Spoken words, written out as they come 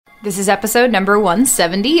This is episode number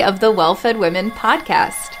 170 of the Well-Fed Women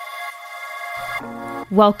podcast.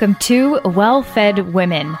 Welcome to Well-Fed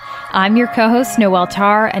Women. I'm your co-host, Noelle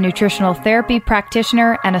Tarr, a nutritional therapy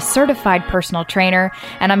practitioner and a certified personal trainer,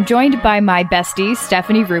 and I'm joined by my bestie,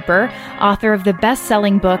 Stephanie Ruper, author of the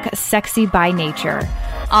best-selling book, Sexy by Nature.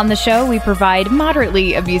 On the show, we provide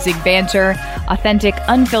moderately amusing banter, authentic,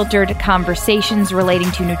 unfiltered conversations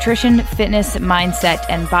relating to nutrition, fitness, mindset,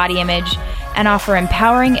 and body image, and offer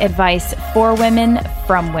empowering advice for women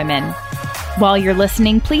from women. While you're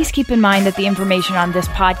listening, please keep in mind that the information on this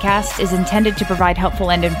podcast is intended to provide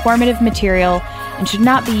helpful and informative material and should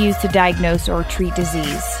not be used to diagnose or treat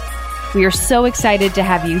disease. We are so excited to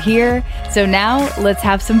have you here, so now let's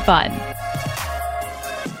have some fun.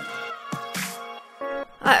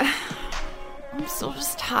 I'm so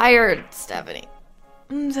just tired, Stephanie.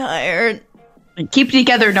 I'm tired. Keep it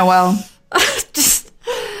together, Noelle.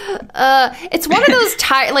 It's one of those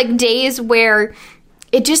days where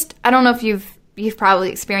it just, I don't know if you've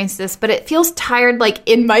probably experienced this, but it feels tired, like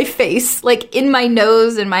in my face, like in my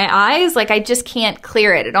nose and my eyes. Like I just can't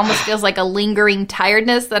clear it. It almost feels like a lingering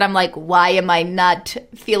tiredness that I'm like, why am I not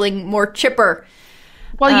feeling more chipper?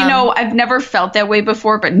 Well, I've never felt that way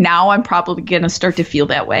before, but now I'm probably going to start to feel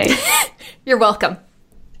that way. You're welcome.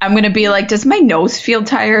 I'm going to be like, does my nose feel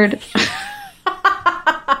tired?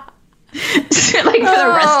 For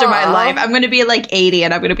the rest of my life, I'm going to be like 80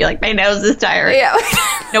 and I'm going to be like, my nose is tired. Yeah.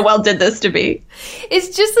 Noelle did this to me.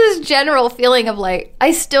 It's just this general feeling of like,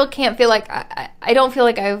 I still can't feel like, I don't feel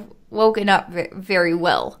like I've woken up very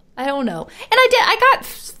well. I don't know. And I got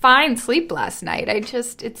fine sleep last night.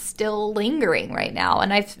 It's still lingering right now.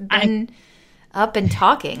 And I've been up and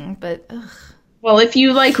talking, but ugh. Well, if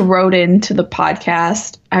you wrote into the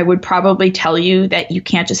podcast, I would probably tell you that you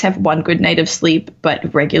can't just have one good night of sleep,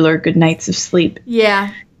 but regular good nights of sleep.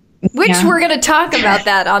 Yeah. Which we're going to talk about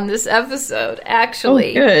that on this episode,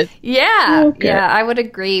 actually. Oh, good. Yeah. Oh, good. Yeah, I would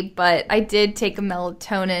agree. But I did take a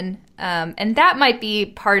melatonin, and that might be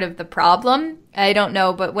part of the problem. I don't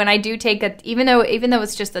know. But when I do take even though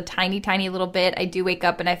it's just a tiny, tiny little bit, I do wake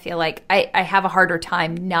up and I feel like I have a harder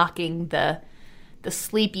time knocking the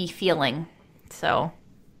sleepy feeling. So,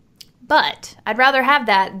 but I'd rather have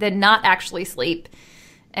that than not actually sleep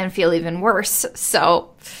and feel even worse.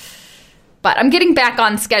 So, but I'm getting back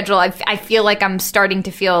on schedule. I feel like I'm starting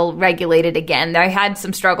to feel regulated again. I had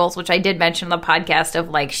some struggles, which I did mention on the podcast, of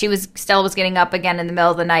Stella was getting up again in the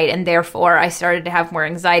middle of the night, and therefore I started to have more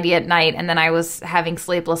anxiety at night, and then I was having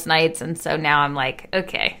sleepless nights, and so now I'm like,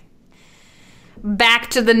 okay, back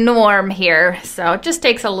to the norm here. So it just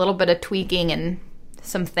takes a little bit of tweaking and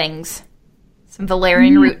some things. Some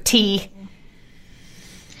valerian root tea.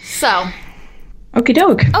 So. Okie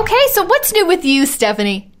doke. Okay, so what's new with you,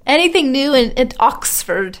 Stephanie? Anything new in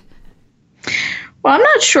Oxford? Well, I'm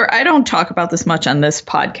not sure. I don't talk about this much on this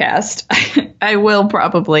podcast. I will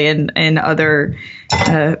probably in other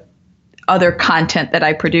content that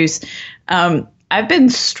I produce. I've been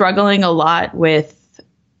struggling a lot with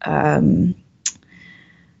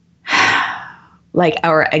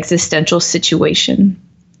our existential situation,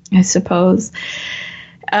 I suppose,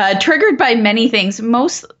 triggered by many things,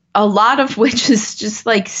 a lot of which is just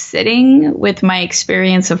sitting with my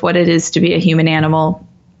experience of what it is to be a human animal.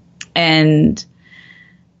 And,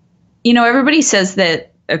 everybody says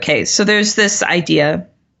that, okay, so there's this idea,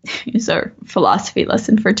 is our philosophy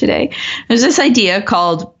lesson for today. There's this idea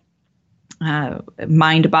called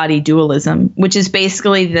mind-body dualism, which is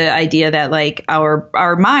basically the idea that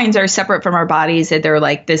our minds are separate from our bodies, that they're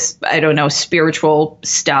this, I don't know, spiritual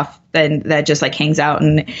stuff that just hangs out,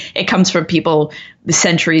 and it comes from people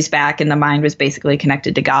centuries back, and the mind was basically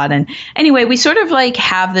connected to God. And anyway, we sort of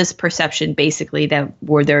have this perception basically that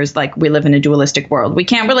where there's we live in a dualistic world. We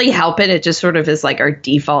can't really help it. It just sort of is our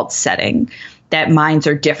default setting, that minds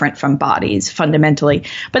are different from bodies fundamentally.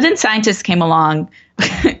 But then scientists came along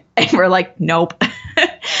and we're like, nope.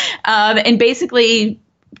 And basically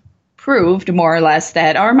proved more or less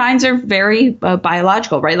that our minds are very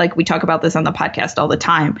biological, right? We talk about this on the podcast all the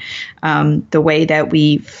time. The way that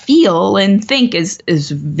we feel and think is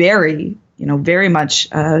very, very much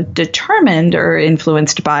determined or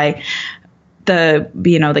influenced by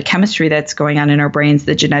the chemistry that's going on in our brains,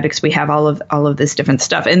 the genetics. We have all of this different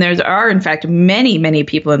stuff. And there are, in fact, many, many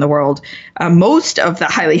people in the world, most of the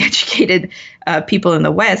highly educated people in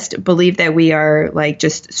the West believe that we are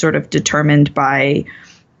just sort of determined by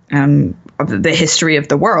the history of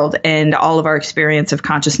the world, and all of our experience of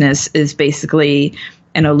consciousness is basically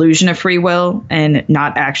an illusion of free will and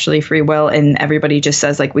not actually free will. And everybody just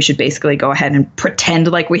says we should basically go ahead and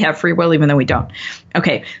pretend like we have free will, even though we don't.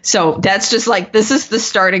 Okay. So that's just this is the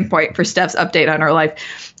starting point for Steph's update on her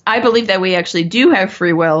life. I believe that we actually do have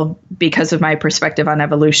free will because of my perspective on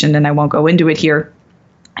evolution, and I won't go into it here.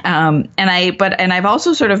 And I've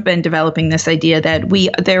also sort of been developing this idea that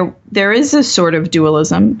there is a sort of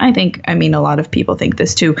dualism. I mean, a lot of people think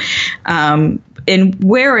this too. And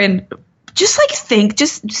wherein just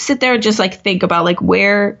sit there and just like think about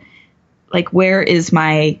where is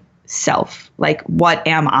my self? Like, what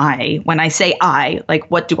am I? When I say I, like,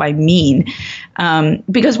 what do I mean?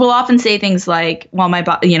 Because we'll often say things like, well, my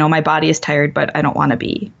body is tired, but I don't want to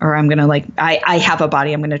be, or I'm going to I have a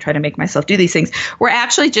body. I'm going to try to make myself do these things. We're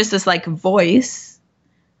actually just this like voice,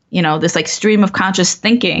 this like stream of conscious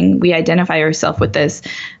thinking. We identify ourselves with this.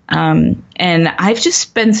 And I've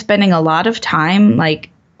just been spending a lot of time like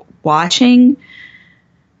watching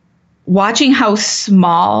how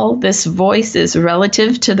small this voice is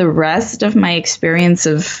relative to the rest of my experience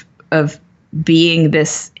of being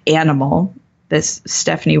this animal, this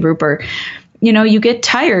Stephanie Ruper. You get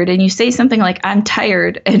tired and you say something like, I'm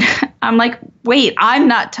tired. And I'm like, wait, I'm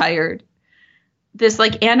not tired. This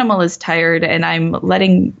like animal is tired, and I'm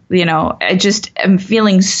letting, I just am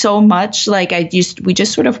feeling so much like we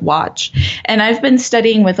just sort of watch. And I've been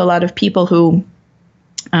studying with a lot of people who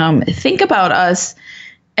think about us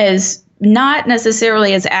as not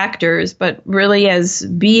necessarily as actors, but really as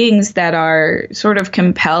beings that are sort of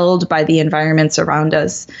compelled by the environments around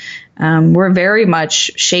us. We're very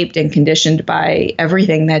much shaped and conditioned by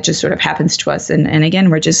everything that just sort of happens to us. And again,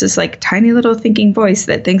 we're just this like tiny little thinking voice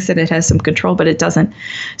that thinks that it has some control, but it doesn't.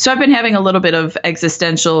 So I've been having a little bit of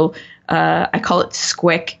existential, I call it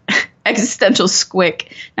squick, existential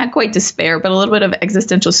squick, not quite despair, but a little bit of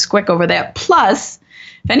existential squick over that. Plus,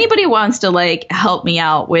 if anybody wants to like help me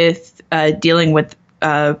out with dealing with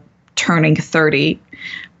turning 30,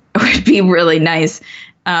 it would be really nice.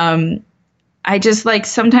 I just like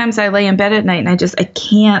sometimes I lay in bed at night and I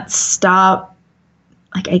can't stop.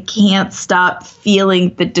 Like I can't stop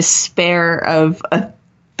feeling the despair of a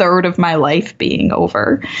third of my life being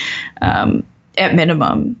over, at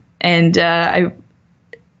minimum. And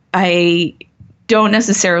I don't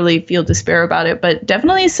necessarily feel despair about it, but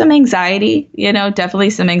definitely some anxiety,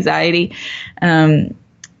 and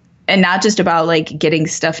not just about like getting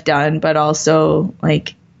stuff done, but also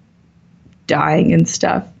like dying and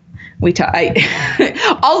stuff.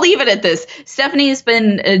 I'll leave it at this. Stephanie has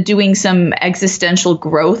been doing some existential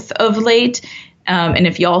growth of late. And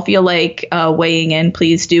if y'all feel like weighing in,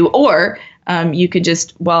 please do. Or you could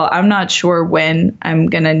just, I'm not sure when I'm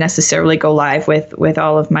going to necessarily go live with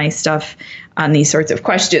all of my stuff on these sorts of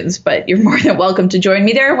questions, but you're more than welcome to join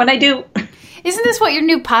me there when I do. Isn't this what your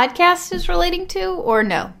new podcast is relating to, or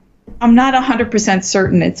no? I'm not 100%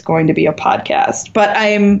 certain it's going to be a podcast, but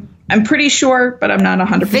I'm pretty sure, but I'm not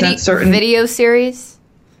 100% certain. Video series?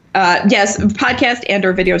 Yes, podcast and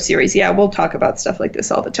or video series. Yeah, we'll talk about stuff like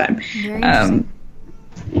this all the time. Very interesting.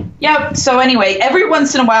 Yeah, so anyway, every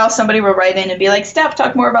once in a while somebody will write in and be like, Steph,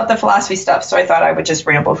 talk more about the philosophy stuff. So I thought I would just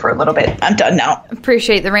ramble for a little bit. I'm done now.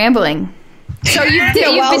 Appreciate the rambling. So you've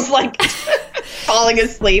been like falling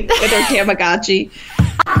asleep with her Tamagotchi.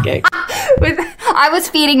 Okay. I was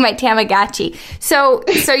feeding my Tamagotchi. So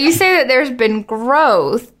you say that there's been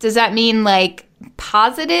growth. Does that mean like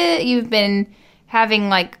positive? You've been having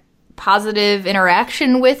like positive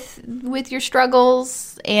interaction with your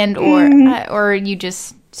struggles, and or are you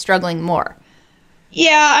just struggling more?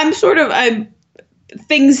 Yeah,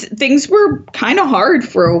 things were kind of hard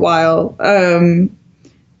for a while.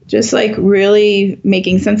 Just like really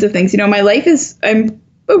making sense of things. My life I'm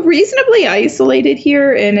reasonably isolated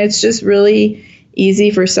here, and it's just really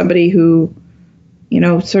easy for somebody who,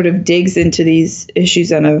 sort of digs into these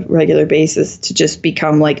issues on a regular basis to just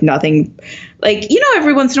become like nothing. Like,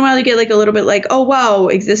 every once in a while you get like a little bit like, oh, wow,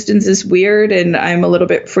 existence is weird and I'm a little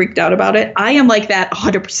bit freaked out about it. I am like that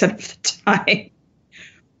 100% of the time.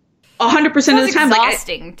 100% of the time.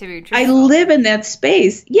 Exhausting, like to be truthful. I live in that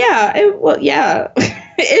space. Yeah. Yeah,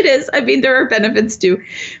 it is. I mean, there are benefits too,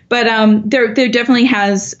 but there definitely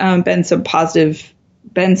has been some positive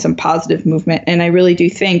movement. And I really do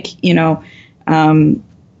think,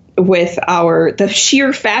 with the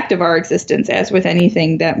sheer fact of our existence, as with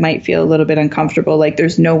anything that might feel a little bit uncomfortable, like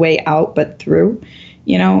there's no way out but through,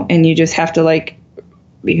 and you just have to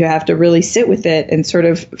you have to really sit with it and sort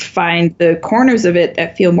of find the corners of it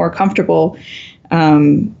that feel more comfortable,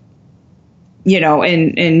 and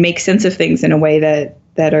make sense of things in a way that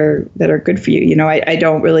are good for you. I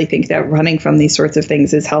don't really think that running from these sorts of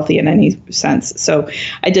things is healthy in any sense. So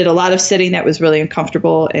I did a lot of sitting that was really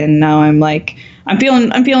uncomfortable, and now I'm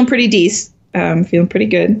feeling pretty decent. I'm feeling pretty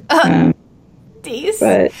good. Decent.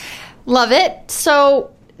 But love it.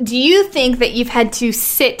 So do you think that you've had to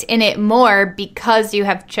sit in it more because you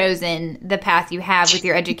have chosen the path you have with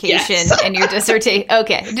your education and your dissertation?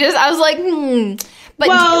 Okay. I was like,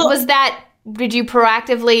 But did you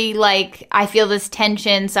proactively, like, I feel this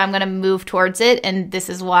tension, so I'm going to move towards it, and this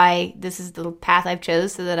is the path I've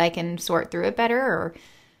chose so that I can sort through it better? Or?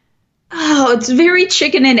 Oh, it's very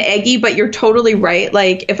chicken and eggy, but you're totally right.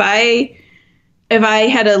 Like, if I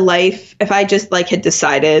had a life, if I just like had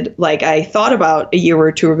decided, like I thought about a year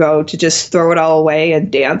or two ago, to just throw it all away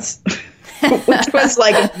and dance, which was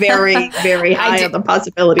like very, very high on the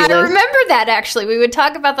possibility list. I remember that, actually. We would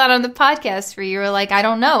talk about that on the podcast where you were like, I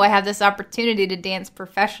don't know, I have this opportunity to dance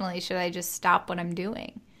professionally. Should I just stop what I'm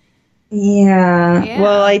doing? Yeah.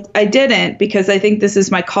 Well, I didn't, because I think this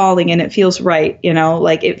is my calling and it feels right. You know,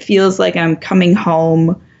 like it feels like I'm coming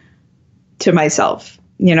home to myself,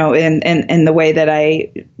 you know, in the way that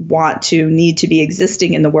I need to be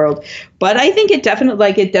existing in the world. But I think it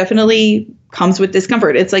definitely comes with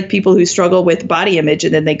discomfort. It's like people who struggle with body image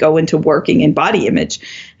and then they go into working in body image,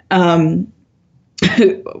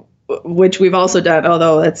 which we've also done,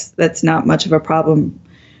 although that's not much of a problem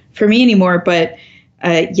for me anymore. But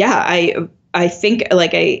I think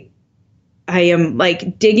like I am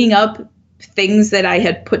like digging up things that I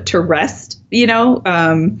had put to rest, you know,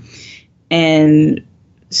 and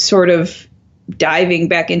sort of diving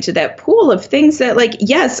back into that pool of things that, like,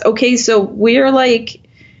 yes, okay, so we're like,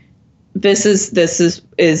 this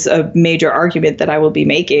is a major argument that I will be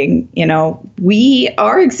making. You know,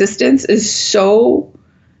 our existence is so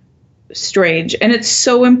strange and it's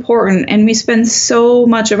so important, and we spend so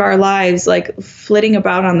much of our lives like flitting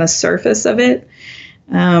about on the surface of it.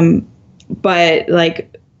 But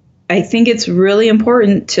like, I think it's really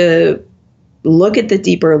important to look at the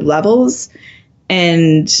deeper levels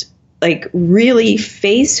and like really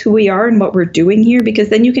face who we are and what we're doing here, because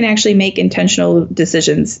then you can actually make intentional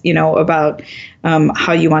decisions, you know, about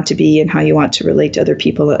how you want to be and how you want to relate to other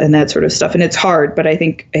people and that sort of stuff. And it's hard, but I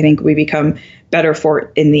think we become better for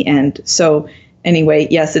it in the end. So anyway,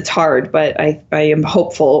 yes, it's hard, but I am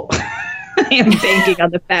hopeful. I am banking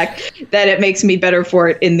on the fact that it makes me better for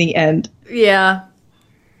it in the end. Yeah.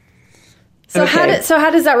 So okay. How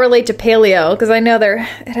does that relate to paleo? Because I know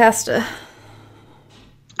it has to.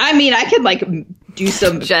 I mean, I could like do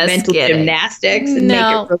some mental gymnastics and make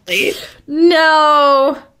it relate.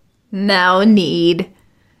 No need.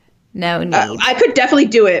 I could definitely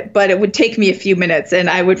do it, but it would take me a few minutes, and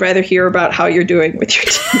I would rather hear about how you're doing with your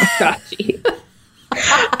Tamagotchi.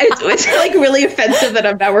 It's like really offensive that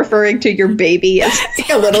I'm now referring to your baby as like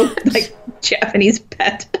a little like Japanese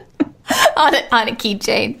pet. on a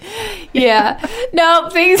keychain. Yeah. No,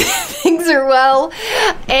 things are well.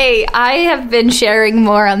 Hey, I have been sharing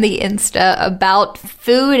more on the Insta about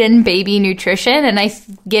food and baby nutrition, and I've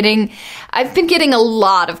been getting a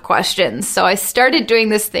lot of questions. So I started doing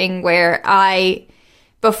this thing where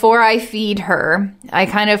before I feed her, I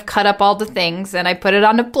kind of cut up all the things and I put it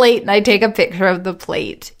on a plate and I take a picture of the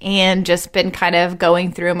plate, and just been kind of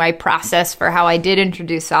going through my process for how I did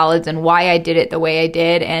introduce solids and why I did it the way I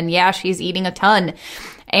did. And yeah, she's eating a ton.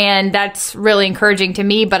 And that's really encouraging to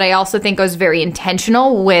me, but I also think I was very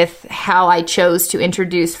intentional with how I chose to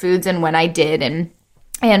introduce foods and when I did,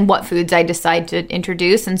 and what foods I decide to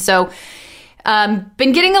introduce. And so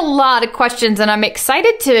been getting a lot of questions, and I'm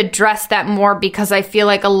excited to address that more because I feel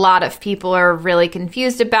like a lot of people are really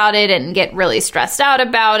confused about it and get really stressed out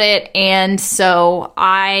about it. And so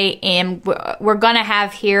we're going to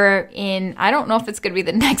have here I don't know if it's going to be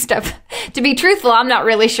the next step. To be truthful, I'm not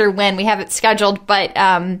really sure when. We have it scheduled, but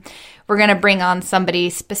we're going to bring on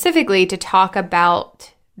somebody specifically to talk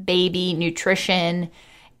about baby nutrition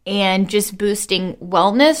and just boosting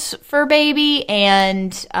wellness for baby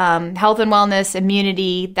and health and wellness,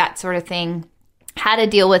 immunity, that sort of thing. How to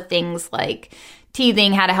deal with things like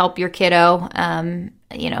teething, how to help your kiddo.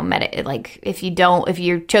 Like if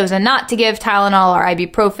you're chosen not to give Tylenol or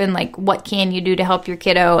ibuprofen, like what can you do to help your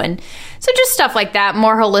kiddo? And so just stuff like that,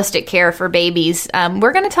 more holistic care for babies.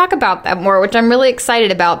 We're going to talk about that more, which I'm really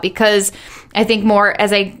excited about, because I think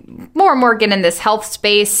as I more and more get in this health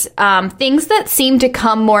space, things that seem to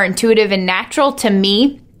come more intuitive and natural to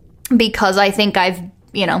me, because I think I'm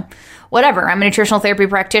a nutritional therapy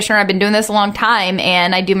practitioner. I've been doing this a long time,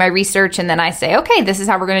 and I do my research, and then I say, okay, this is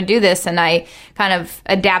how we're going to do this. And I kind of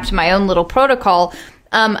adapt my own little protocol.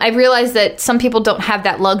 I realize that some people don't have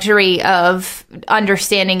that luxury of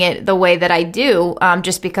understanding it the way that I do,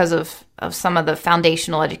 just because of some of the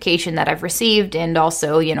foundational education that I've received. And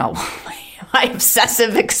also, my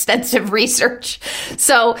obsessive, extensive research.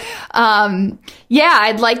 So,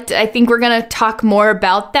 I think we're going to talk more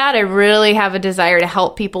about that. I really have a desire to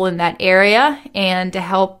help people in that area and to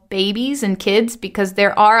help babies and kids, because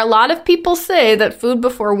there are a lot of people say that food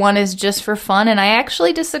before one is just for fun, and I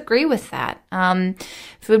actually disagree with that.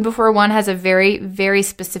 Food before one has a very, very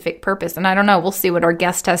specific purpose, and I don't know, we'll see what our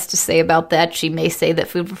guest has to say about that. She may say that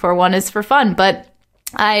food before one is for fun, but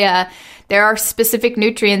there are specific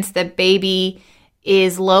nutrients that baby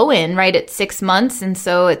is low in right at 6 months, and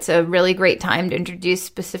so it's a really great time to introduce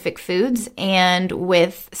specific foods. And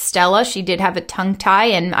with Stella, she did have a tongue tie,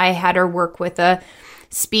 and I had her work with a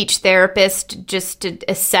speech therapist just to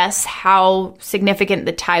assess how significant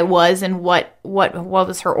the tie was and what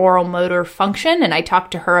was her oral motor function. And I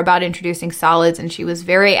talked to her about introducing solids, and she was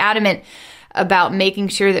very adamant about making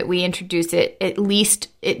sure that we introduce it. At least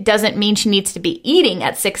it doesn't mean she needs to be eating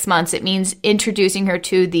at 6 months. It means introducing her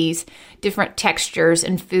to these different textures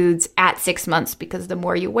and foods at 6 months, because the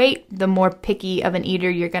more you wait, the more picky of an eater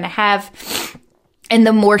you're going to have, and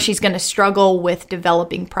the more she's going to struggle with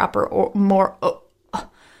developing proper or more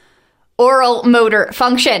oral motor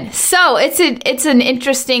function. So it's an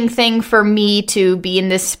interesting thing for me to be in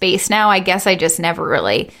this space now. I guess I just never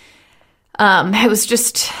really, it was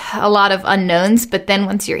just a lot of unknowns, but then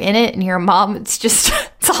once you're in it and you're a mom, it's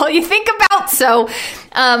all you think about. So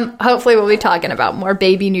hopefully we'll be talking about more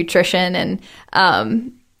baby nutrition and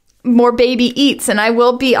more baby eats. And I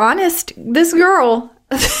will be honest, this girl,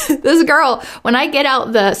 when I get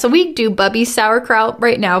out so we do Bubby's sauerkraut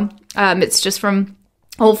right now. It's just from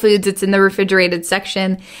Whole Foods. It's in the refrigerated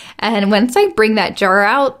section. And once I bring that jar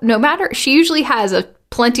out, no matter, she usually has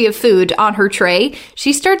plenty of food on her tray,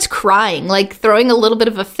 she starts crying, like throwing a little bit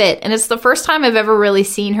of a fit. And it's the first time I've ever really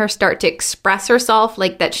seen her start to express herself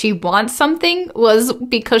like that she wants something, was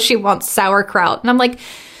because she wants sauerkraut. And I'm like,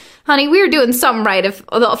 honey, we were doing something right. If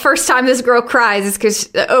the first time this girl cries is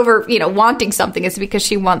because wanting something, is because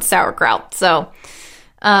she wants sauerkraut. So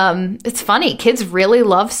it's funny. Kids really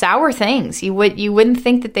love sour things. You wouldn't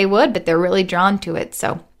think that they would, but they're really drawn to it.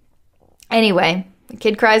 So anyway, the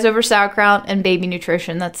kid cries over sauerkraut and baby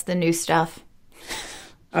nutrition. That's the new stuff.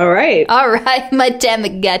 All right. My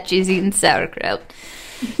Tamagotchi's eating sauerkraut.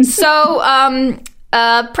 So,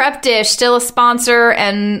 Prep Dish, still a sponsor,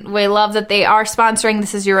 and we love that they are sponsoring.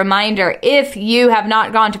 This is your reminder. If you have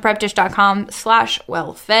not gone to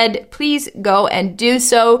prepdish.com/wellfed, please go and do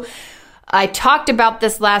so. I talked about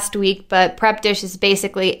this last week, but Prep Dish is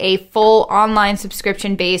basically a full online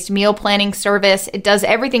subscription-based meal planning service. It does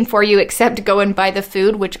everything for you except go and buy the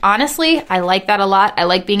food, which honestly, I like that a lot. I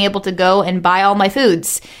like being able to go and buy all my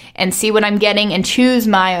foods and see what I'm getting and choose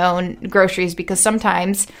my own groceries, because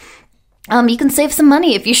sometimes you can save some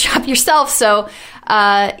money if you shop yourself. So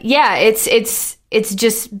it's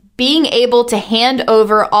just being able to hand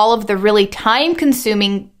over all of the really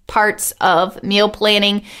time-consuming parts of meal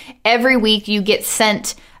planning. Every week you get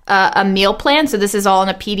sent a meal plan. So this is all in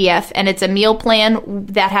a PDF, and it's a meal plan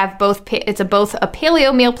that have both a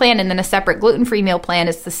paleo meal plan and then a separate gluten-free meal plan.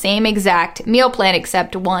 It's the same exact meal plan,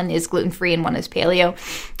 except one is gluten-free and one is paleo.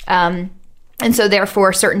 And so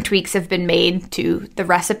therefore certain tweaks have been made to the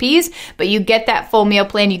recipes, but you get that full meal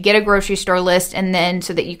plan, you get a grocery store list, and then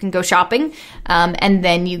so that you can go shopping, and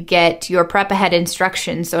then you get your prep ahead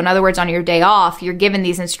instructions. So in other words, on your day off, you're given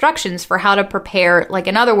these instructions for how to prepare, like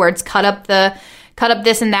in other words, cut up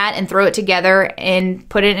this and that and throw it together and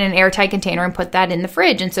put it in an airtight container and put that in the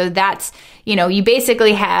fridge. And so that's, you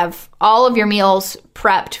basically have all of your meals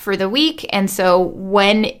prepped for the week. And so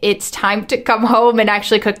when it's time to come home and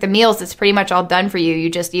actually cook the meals, it's pretty much all done for you. You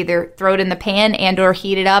just either throw it in the pan and or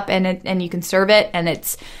heat it up and you can serve it. And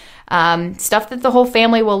it's stuff that the whole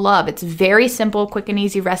family will love. It's very simple, quick and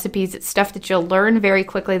easy recipes. It's stuff that you'll learn very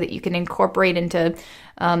quickly that you can incorporate into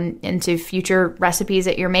future recipes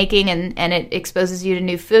that you're making, and it exposes you to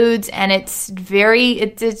new foods. And it's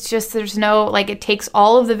just, there's no, like, it takes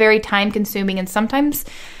all of the very time consuming and sometimes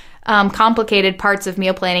complicated parts of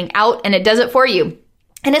meal planning out, and it does it for you.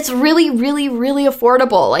 And it's really, really, really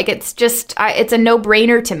affordable. Like, it's just, it's a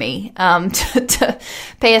no-brainer to me to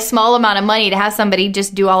pay a small amount of money to have somebody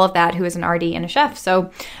just do all of that who is an RD and a chef.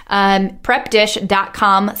 So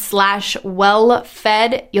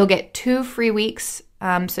prepdish.com/wellfed. You'll get 2 free weeks.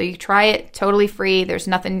 So you try it totally free. There's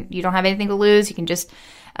nothing, you don't have anything to lose. You can just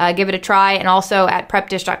give it a try. And also at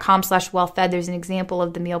prepdish.com/wellfed, there's an example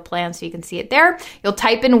of the meal plan, so you can see it there. You'll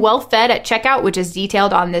type in wellfed at checkout, which is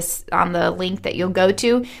detailed on the link that you'll go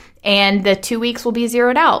to, and the 2 weeks will be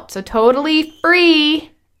zeroed out. So totally free.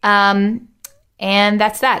 And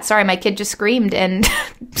that's that. Sorry, my kid just screamed and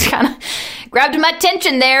kind of grabbed my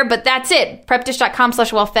attention there, but that's it.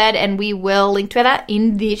 Prepdish.com/wellfed, and we will link to that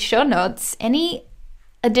in the show notes. Any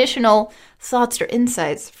additional thoughts or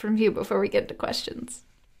insights from you before we get to questions?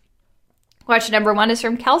 Question number 1 is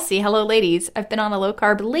from Kelsey. Hello, ladies. I've been on a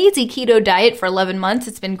low-carb, lazy keto diet for 11 months.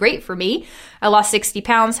 It's been great for me. I lost 60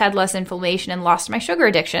 pounds, had less inflammation, and lost my sugar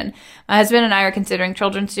addiction. My husband and I are considering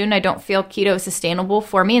children soon. I don't feel keto is sustainable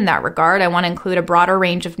for me in that regard. I want to include a broader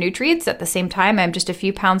range of nutrients. At the same time, I'm just a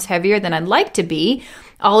few pounds heavier than I'd like to be,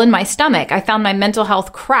 all in my stomach. I found my mental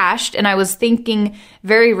health crashed, and I was thinking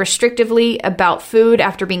very restrictively about food.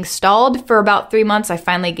 After being stalled for about 3 months, I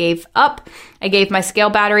finally gave up. I gave my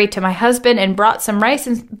scale battery to my husband and bought some rice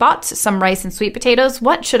and sweet potatoes.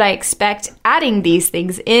 What should I expect adding these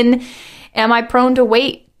things in? Am I prone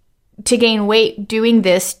to gain weight doing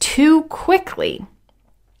this too quickly?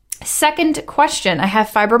 Second question, I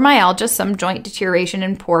have fibromyalgia, some joint deterioration,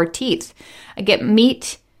 and poor teeth. I get my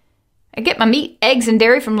meat, eggs, and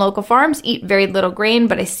dairy from local farms, eat very little grain,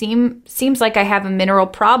 but seems like I have a mineral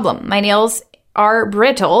problem. My nails are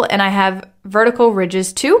brittle, and I have vertical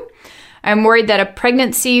ridges too. I'm worried that a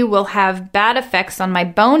pregnancy will have bad effects on my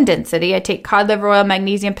bone density. I take cod liver oil,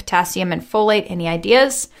 magnesium, potassium, and folate. Any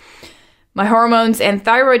ideas? My hormones and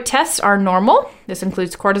thyroid tests are normal. This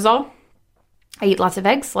includes cortisol. I eat lots of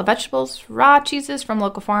eggs, love vegetables, raw cheeses from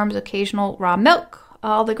local farms, occasional raw milk,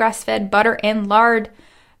 all the grass-fed butter and lard.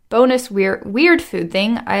 Bonus weird food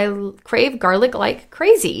thing. I crave garlic like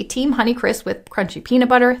crazy. Team Honeycrisp with crunchy peanut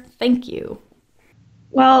butter. Thank you.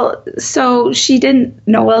 Well, so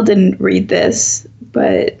Noelle didn't read this,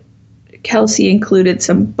 but Kelsey included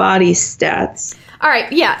some body stats. All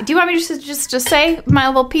right, yeah. Do you want me to just say my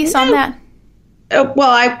little piece on that?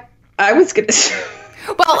 Well, I was going to.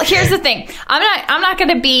 Well, here's the thing. I'm not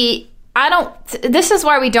going to be. This is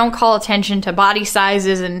why we don't call attention to body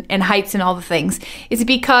sizes and heights and all the things. It's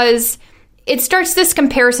because it starts this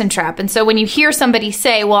comparison trap. And so when you hear somebody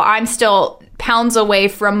say, well, I'm still pounds away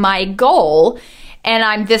from my goal, and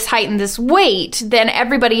I'm this height and this weight, then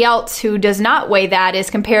everybody else who does not weigh that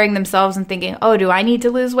is comparing themselves and thinking, oh, do I need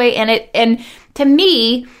to lose weight? And to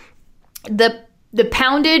me, the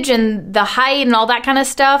poundage and the height and all that kind of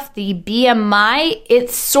stuff, the BMI,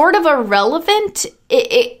 it's sort of irrelevant.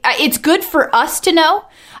 It's good for us to know.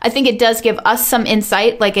 I think it does give us some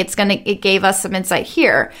insight, like it gave us some insight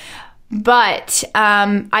here. But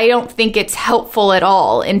I don't think it's helpful at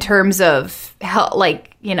all in terms of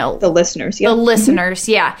the listeners. Yeah. The listeners,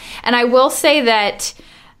 yeah. And I will say that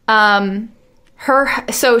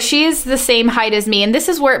so she is the same height as me, and this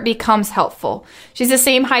is where it becomes helpful. She's the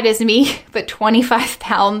same height as me, but 25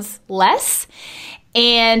 pounds less.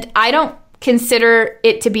 And I don't consider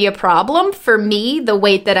it to be a problem for me, the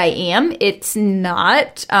weight that I am. It's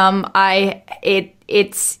not.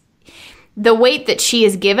 It's the weight that she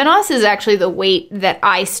has given us is actually the weight that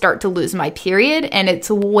I start to lose my period, and it's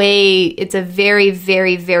a very,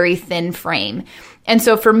 very, very thin frame. And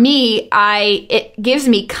so for me, it gives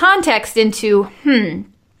me context into,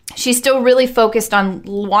 she's still really focused on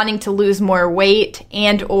wanting to lose more weight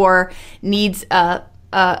and or needs a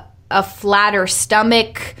flatter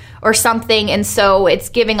stomach or something. And so it's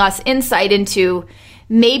giving us insight into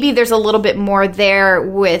maybe there's a little bit more there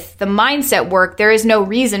with the mindset work. There is no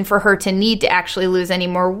reason for her to need to actually lose any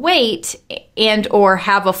more weight and or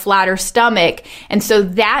have a flatter stomach. And so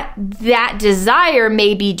that desire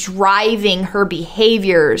may be driving her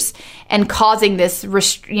behaviors and causing this,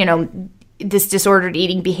 this disordered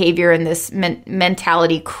eating behavior and this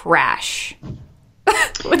mentality crash.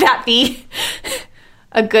 Would that be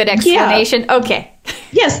a good explanation? Yeah. Okay.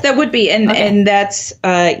 Yes, that would be. And that's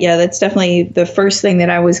definitely the first thing that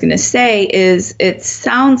I was going to say is it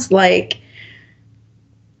sounds like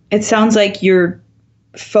you're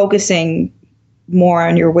focusing more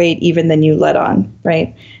on your weight even than you let on,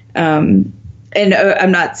 right? And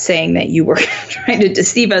I'm not saying that you were trying to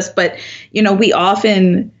deceive us, but, we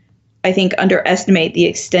often, I think, underestimate the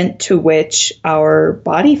extent to which our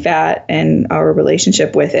body fat and our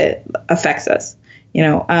relationship with it affects us.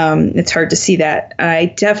 It's hard to see that. I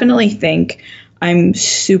definitely think I'm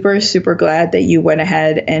super, super glad that you went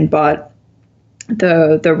ahead and bought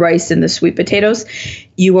the rice and the sweet potatoes.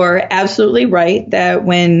 You are absolutely right that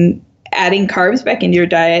when adding carbs back into your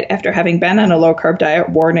diet after having been on a low carb diet,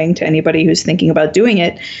 warning to anybody who's thinking about doing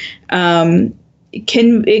it,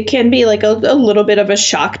 it can be like a little bit of a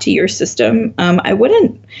shock to your system. I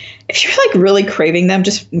wouldn't, if you're really craving them,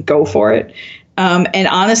 just go for it. And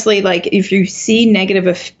honestly, if you see negative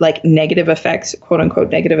effects, quote unquote,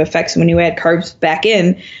 negative effects when you add carbs back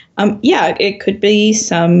in, it could be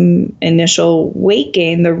some initial weight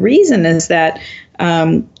gain. The reason is that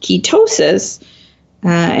ketosis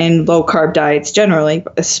and low carb diets generally,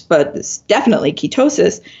 but definitely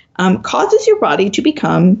ketosis, causes your body to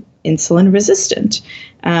become insulin resistant.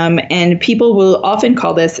 And people will often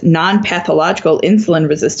call this non-pathological insulin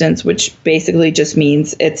resistance, which basically just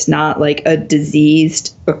means it's not like a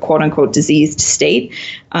diseased or quote unquote diseased state.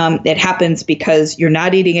 It happens because you're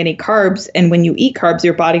not eating any carbs. And when you eat carbs,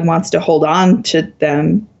 your body wants to hold on to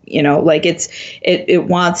them. Like it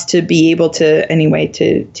wants to be able to anyway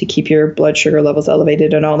to keep your blood sugar levels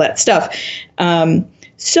elevated and all that stuff.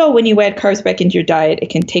 So when you add carbs back into your diet,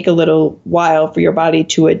 it can take a little while for your body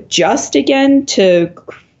to adjust again to,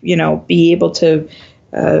 be able to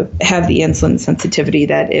have the insulin sensitivity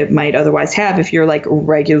that it might otherwise have if you're like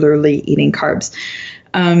regularly eating carbs.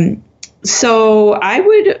 So I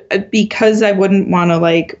would, because I wouldn't want to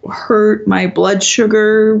like hurt my blood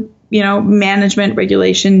sugar, management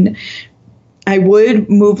regulation, I would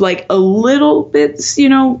move like a little bit,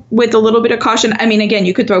 with a little bit of caution. I mean, again,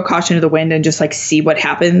 you could throw caution to the wind and just like see what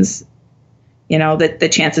happens. That the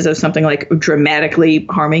chances of something like dramatically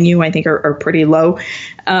harming you, I think are pretty low.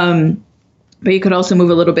 But you could also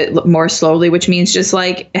move a little bit more slowly, which means just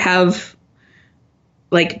like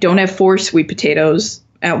don't have 4 sweet potatoes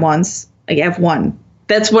at once. Like have 1.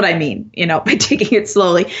 That's what I mean, by taking it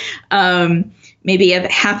slowly. Maybe have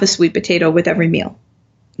half a sweet potato with every meal,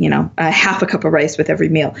 a half a cup of rice with every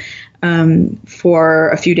meal, for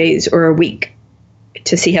a few days or a week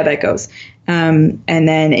to see how that goes. And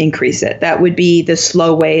then increase it. That would be the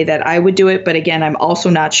slow way that I would do it. But again, I'm also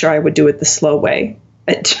not sure I would do it the slow way.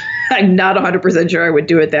 I'm not 100% sure I would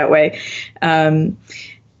do it that way.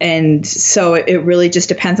 And so it really just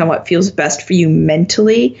depends on what feels best for you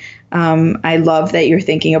mentally. I love that you're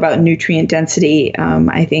thinking about nutrient density.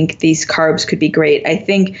 I think these carbs could be great. I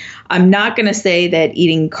think I'm not going to say that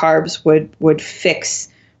eating carbs would fix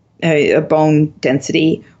a bone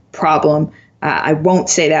density problem. I won't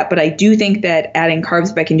say that, but I do think that adding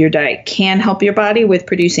carbs back into your diet can help your body with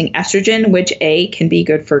producing estrogen, which A, can be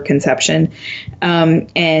good for conception,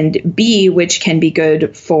 and B, which can be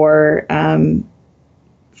good for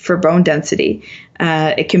bone density.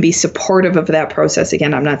 It can be supportive of that process.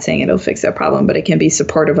 Again, I'm not saying it'll fix that problem, but it can be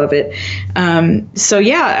supportive of it. So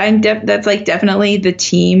yeah, that's like definitely the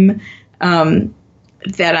team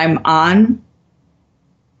that I'm on.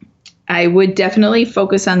 I would definitely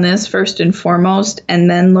focus on this first and foremost, and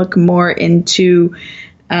then look more into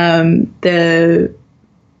the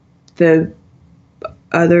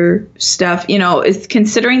other stuff. It's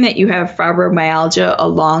considering that you have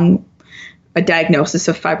fibromyalgia a diagnosis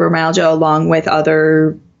of fibromyalgia along with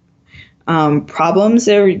other problems.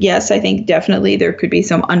 Yes, I think definitely there could be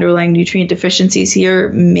some underlying nutrient deficiencies here,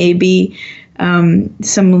 maybe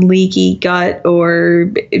some leaky gut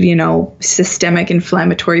or, systemic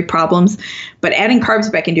inflammatory problems. But adding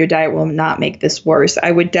carbs back into your diet will not make this worse.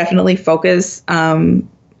 I would definitely focus on,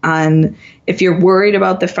 if you're worried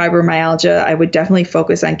about the fibromyalgia, I would definitely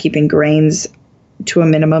focus on keeping grains to a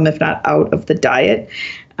minimum, if not out of the diet.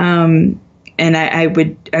 And I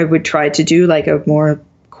would try to do like a more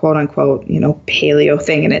quote unquote, paleo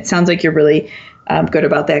thing. And it sounds like you're really good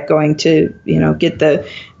about that, going to, get the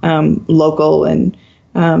local and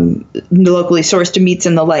locally sourced meats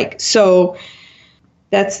and the like. So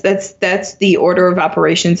that's the order of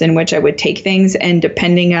operations in which I would take things. And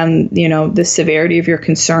depending on, the severity of your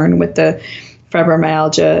concern with the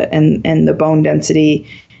fibromyalgia and the bone density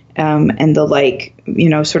and the like,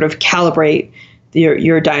 sort of calibrate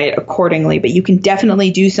your diet accordingly. But you can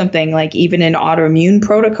definitely do something like even an autoimmune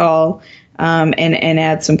protocol and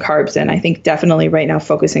add some carbs in. I think definitely right now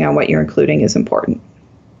focusing on what you're including is important.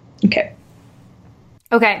 Okay,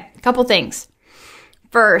 a couple things.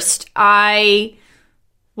 First, I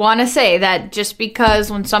want to say that just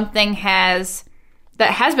because when something that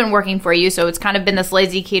has been working for you, so it's kind of been this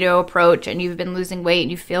lazy keto approach and you've been losing weight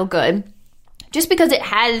and you feel good, just because it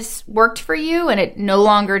has worked for you and it no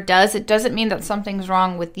longer does, it doesn't mean that something's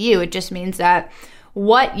wrong with you. It just means that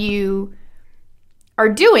what you are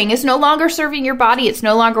doing is no longer serving your body. It's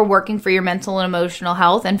no longer working for your mental and emotional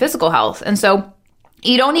health and physical health. And so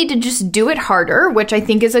you don't need to just do it harder, which I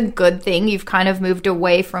think is a good thing. You've kind of moved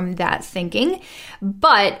away from that thinking.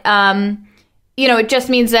 But, it just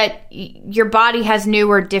means that your body has new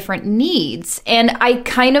or different needs. And I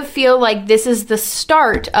kind of feel like this is the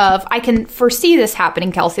start of, I can foresee this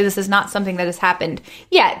happening, Kelsey. This is not something that has happened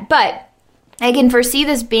yet, but I can foresee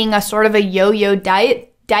this being a sort of a yo-yo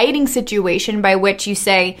dieting situation by which you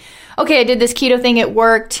say, okay, I did this keto thing, it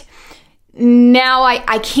worked. now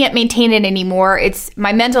I can't maintain it anymore. It's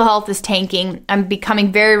my mental health is tanking. I'm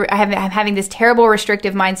becoming I'm having this terrible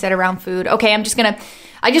restrictive mindset around food. Okay,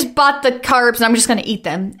 I just bought the carbs and I'm just going to eat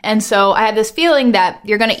them. And so I have this feeling that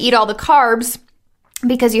you're going to eat all the carbs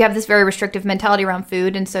because you have this very restrictive mentality around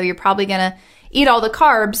food. And so you're probably going to eat all the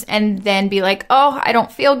carbs and then be like, oh, I don't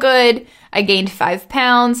feel good. I gained 5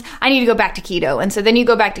 pounds. I need to go back to keto. And so then you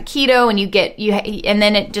go back to keto and and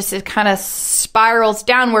then it kind of spirals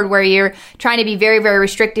downward where you're trying to be very, very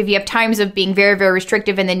restrictive. You have times of being very, very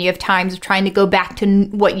restrictive, and then you have times of trying to go back to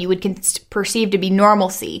what you would perceive to be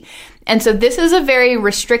normalcy. And so this is a very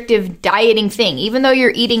restrictive dieting thing. Even though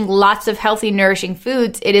you're eating lots of healthy, nourishing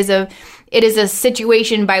foods, it is a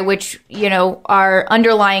situation by which, our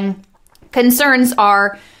underlying concerns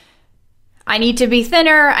are, I need to be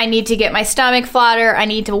thinner, I need to get my stomach flatter, I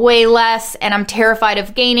need to weigh less, and I'm terrified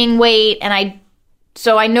of gaining weight,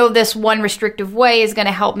 so I know this one restrictive way is going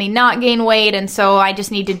to help me not gain weight, and so I just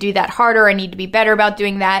need to do that harder, I need to be better about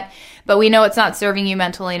doing that, but we know it's not serving you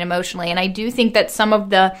mentally and emotionally, and I do think that some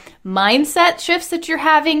of the mindset shifts that you're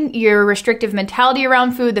having, your restrictive mentality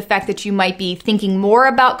around food, the fact that you might be thinking more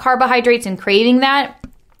about carbohydrates and craving that,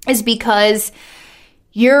 is because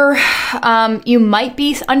you might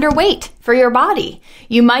be underweight for your body.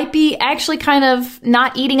 You might be actually kind of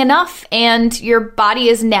not eating enough, and your body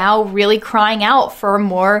is now really crying out for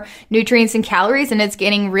more nutrients and calories, and it's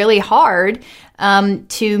getting really hard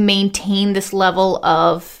to maintain this level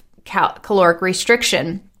of caloric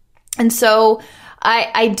restriction. And so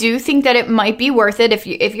I do think that it might be worth it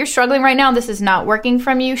if you're struggling right now, this is not working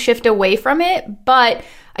from you, shift away from it, but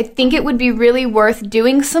I think it would be really worth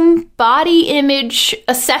doing some body image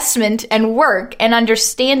assessment and work and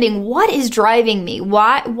understanding what is driving me.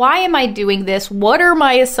 Why am I doing this? What are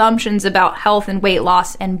my assumptions about health and weight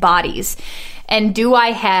loss and bodies? And do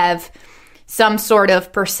I have some sort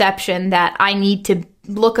of perception that I need to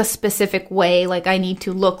look a specific way, like I need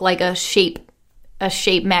to look like a Shape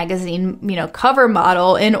magazine, cover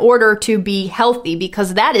model in order to be healthy?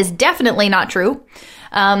 Because that is definitely not true.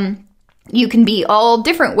 You can be all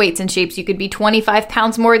different weights and shapes. You could be 25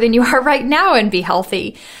 pounds more than you are right now and be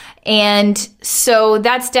healthy. And so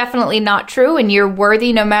that's definitely not true. And you're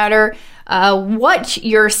worthy no matter what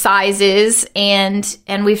your size is. And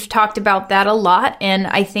we've talked about that a lot. And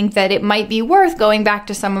I think that it might be worth going back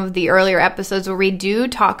to some of the earlier episodes where we do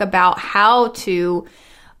talk about how to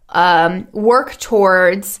work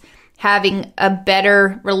towards having a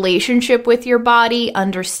better relationship with your body,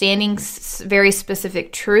 understanding very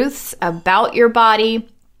specific truths about your body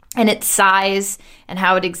and its size and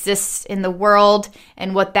how it exists in the world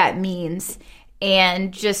and what that means.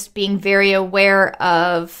 And just being very aware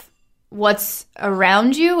of what's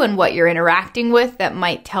around you and what you're interacting with that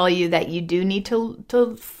might tell you that you do need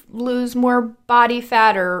to lose more body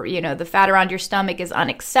fat, or, the fat around your stomach is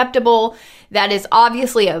unacceptable. That is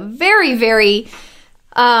obviously a very, very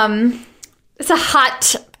it's a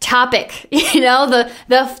hot topic, the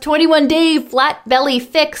 21-day flat belly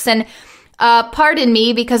fix. And pardon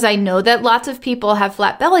me, because I know that lots of people have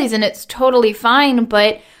flat bellies and it's totally fine,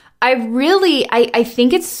 but I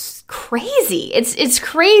think it's crazy. It's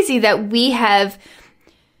crazy that we have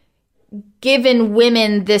given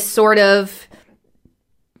women this sort of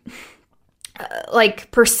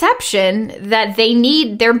perception that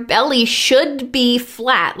their belly should be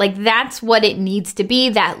flat. Like that's what it needs to be.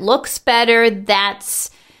 That looks better.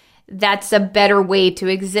 That's a better way to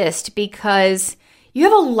exist, because you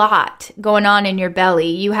have a lot going on in your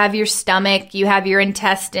belly. You have your stomach, you have your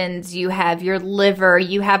intestines, you have your liver,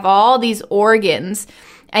 you have all these organs,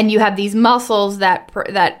 and you have these muscles that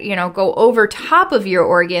go over top of your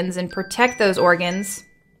organs and protect those organs.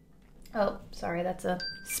 Oh, sorry, that's a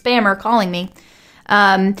spammer calling me.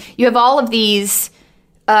 You have all of these,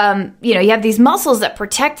 you have these muscles that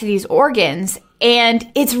protect these organs, and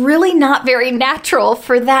it's really not very natural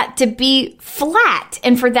for that to be flat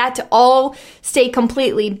and for that to all stay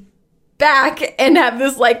completely back and have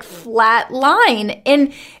this flat line.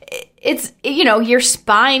 And it's, your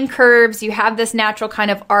spine curves, you have this natural kind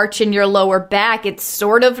of arch in your lower back. It's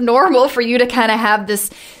sort of normal for you to kind of have this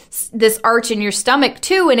arch in your stomach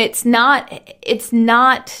too. And it's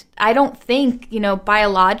not, I don't think,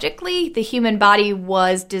 biologically the human body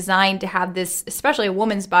was designed to have this, especially a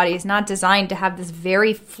woman's body is not designed to have this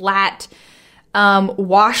very flat,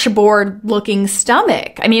 washboard looking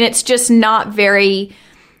stomach. I mean, it's just not very,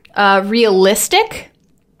 realistic.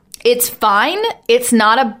 It's fine. It's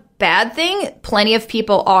not a bad thing. Plenty of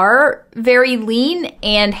people are very lean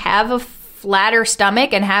and have a flatter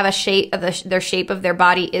stomach and have a shape of their shape of their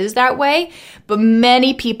body is that way. but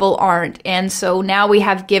many people aren't. And so now we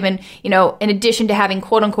have given, in addition to having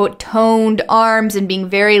quote unquote toned arms and being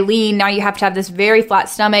very lean, now you have to have this very flat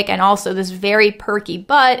stomach and also this very perky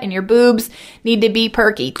butt, and your boobs need to be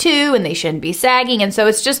perky too, and they shouldn't be sagging. And so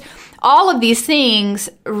it's just all of these things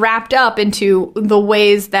wrapped up into the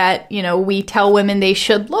ways that, we tell women they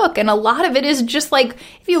should look. And a lot of it is just like,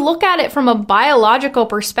 if you look at it from a biological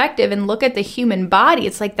perspective and look at the human body,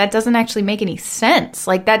 it's like that doesn't actually make any sense.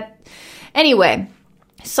 Like that. Anyway,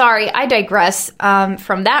 sorry, I digress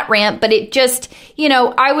from that rant, but it just,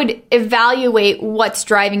 I would evaluate what's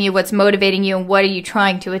driving you, what's motivating you, and what are you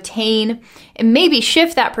trying to attain, and maybe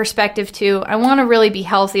shift that perspective to, I want to really be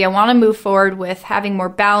healthy. I want to move forward with having more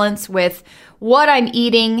balance with what I'm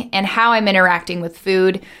eating and how I'm interacting with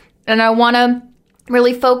food. And I want to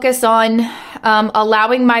really focus on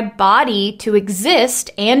allowing my body to exist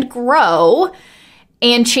and grow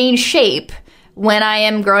and change shape when I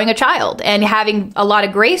am growing a child, and having a lot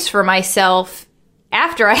of grace for myself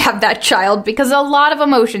after I have that child, because a lot of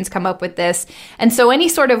emotions come up with this. And so any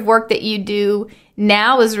sort of work that you do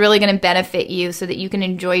now is really going to benefit you so that you can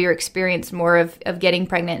enjoy your experience more of getting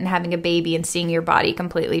pregnant and having a baby and seeing your body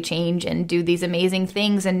completely change and do these amazing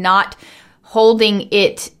things, and not holding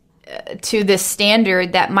it to this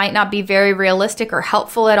standard that might not be very realistic or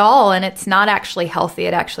helpful at all. And it's not actually healthy.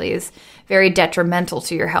 It actually is very detrimental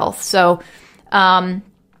to your health. So I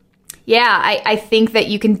think that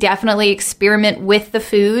you can definitely experiment with the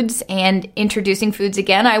foods and introducing foods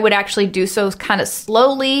again. I would actually do so kind of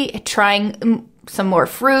slowly, trying some more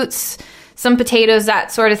fruits, some potatoes,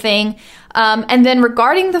 that sort of thing. And then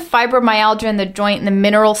regarding the fibromyalgia and the joint and the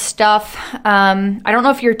mineral stuff, I don't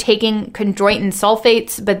know if you're taking chondroitin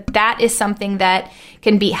sulfates, but that is something that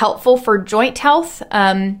can be helpful for joint health.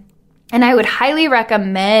 And I would highly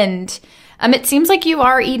recommend. It seems like you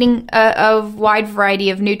are eating a wide variety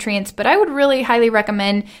of nutrients, but I would really highly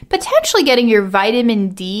recommend potentially getting your vitamin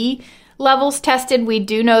D levels tested. We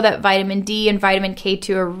do know that vitamin D and vitamin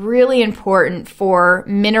K2 are really important for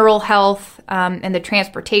mineral health and the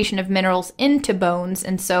transportation of minerals into bones.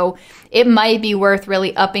 And so it might be worth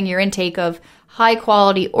really upping your intake of high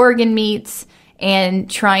quality organ meats and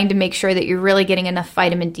trying to make sure that you're really getting enough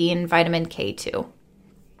vitamin D and vitamin K2.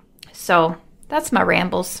 So that's my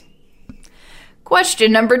rambles.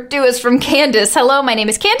 Question number 2 is from Candace. Hello, my name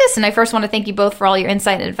is Candace, and I first want to thank you both for all your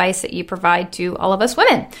insight and advice that you provide to all of us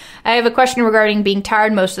women. I have a question regarding being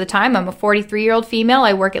tired most of the time. I'm a 43-year-old female.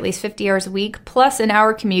 I work at least 50 hours a week, plus an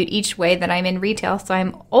hour commute each way that I'm in retail, so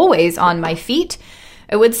I'm always on my feet.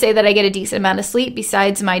 I would say that I get a decent amount of sleep.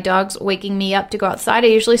 Besides my dogs waking me up to go outside, I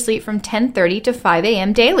usually sleep from 10:30 to 5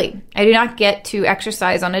 a.m. daily. I do not get to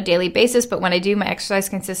exercise on a daily basis, but when I do, my exercise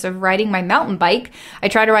consists of riding my mountain bike. I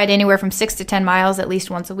try to ride anywhere from 6 to 10 miles at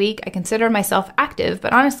least once a week. I consider myself active,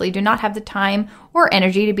 but honestly do not have the time or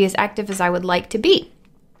energy to be as active as I would like to be.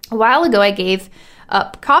 A while ago, I gave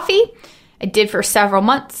up coffee. I did for several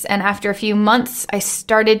months, and after a few months, I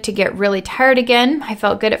started to get really tired again. I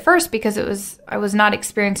felt good at first because I was not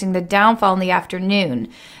experiencing the downfall in the afternoon,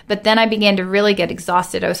 but then I began to really get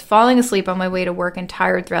exhausted. I was falling asleep on my way to work and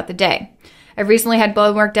tired throughout the day. I've recently had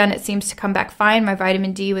blood work done. It seems to come back fine. My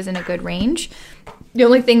vitamin D was in a good range. The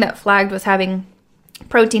only thing that flagged was having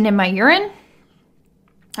protein in my urine.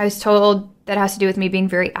 I was told that has to do with me being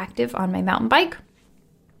very active on my mountain bike.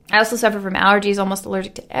 I also suffer from allergies, almost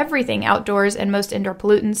allergic to everything outdoors and most indoor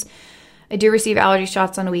pollutants. I do receive allergy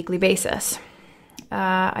shots on a weekly basis.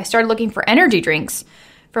 I started looking for energy drinks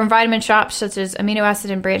from vitamin shops such as amino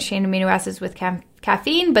acid and branched chain amino acids with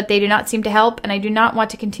caffeine, but they do not seem to help, and I do not want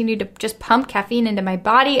to continue to just pump caffeine into my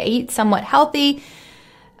body. I eat somewhat healthy.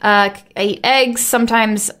 I eat eggs,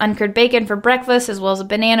 sometimes uncured bacon for breakfast, as well as a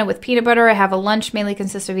banana with peanut butter. I have a lunch mainly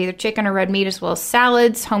consists of either chicken or red meat, as well as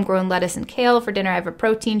salads, homegrown lettuce and kale. For dinner, I have a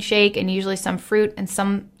protein shake and usually some fruit and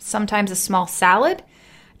sometimes a small salad. I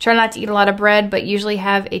try not to eat a lot of bread, but usually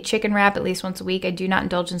have a chicken wrap at least once a week. I do not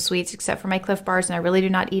indulge in sweets except for my Cliff Bars, and I really do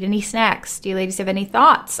not eat any snacks. Do you ladies have any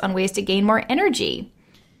thoughts on ways to gain more energy?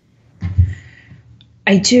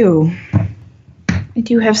 I do. I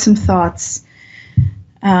do have some thoughts.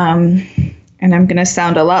 And I'm going to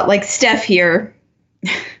sound a lot like Steph here.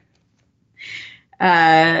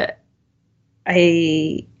 All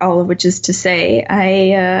of which is to say,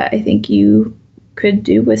 I think you could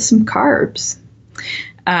do with some carbs.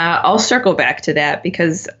 I'll circle back to that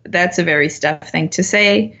because that's a very Steph thing to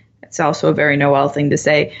say. It's also a very Noelle thing to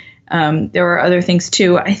say. There are other things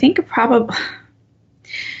too. I think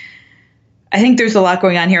there's a lot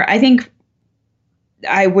going on here. I think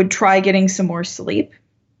I would try getting some more sleep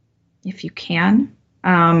if you can.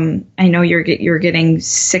 I know you're getting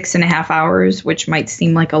 6.5 hours, which might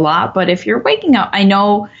seem like a lot, but if you're waking up, I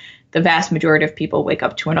know the vast majority of people wake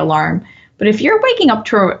up to an alarm, but if you're waking up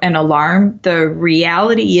to an alarm, the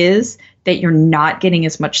reality is that you're not getting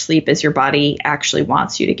as much sleep as your body actually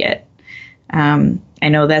wants you to get. I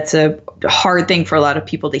know that's a hard thing for a lot of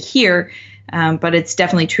people to hear, but it's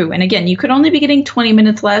definitely true. And again, you could only be getting 20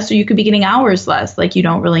 minutes less, or you could be getting hours less, like you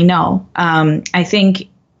don't really know. I think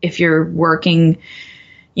if you're working,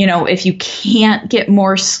 if you can't get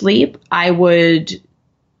more sleep, I would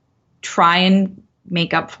try and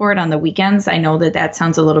make up for it on the weekends. I know that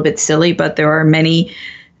sounds a little bit silly, but there are many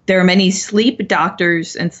sleep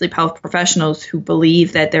doctors and sleep health professionals who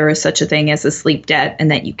believe that there is such a thing as a sleep debt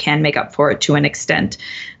and that you can make up for it to an extent.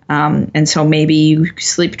 And so maybe you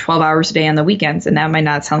sleep 12 hours a day on the weekends, and that might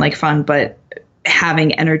not sound like fun, but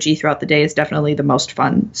having energy throughout the day is definitely the most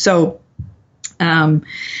fun. So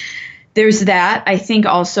there's that. I think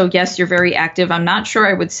also, yes, you're very active. I'm not sure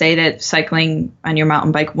I would say that cycling on your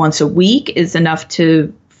mountain bike once a week is enough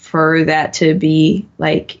for that to be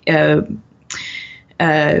like a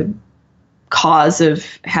cause of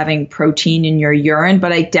having protein in your urine.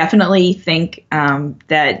 But I definitely think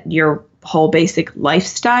that your whole basic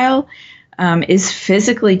lifestyle is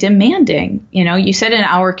physically demanding. You said an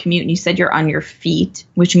hour commute and you said you're on your feet,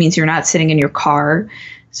 which means you're not sitting in your car.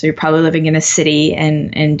 So you're probably living in a city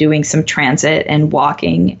and doing some transit and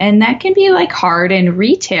walking. And that can be like hard in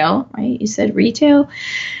retail, right? You said retail.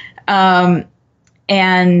 And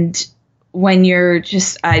when you're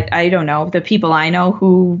just, I don't know, the people I know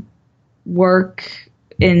who work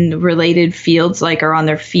in related fields, like are on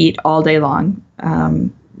their feet all day long,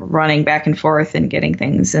 running back and forth and getting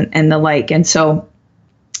things and the like. And so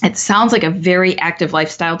it sounds like a very active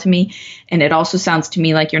lifestyle to me. And it also sounds to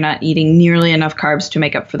me like you're not eating nearly enough carbs to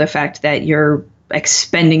make up for the fact that you're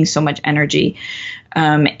expending so much energy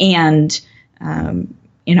and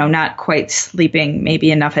not quite sleeping maybe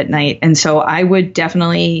enough at night. And so I would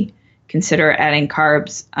definitely consider adding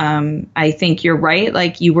carbs. I think you're right.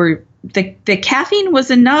 Like the caffeine was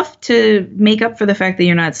enough to make up for the fact that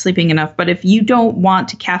you're not sleeping enough. But if you don't want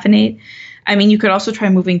to caffeinate, you could also try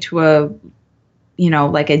moving to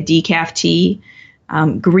like a decaf tea.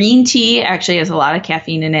 Green tea actually has a lot of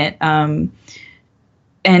caffeine in it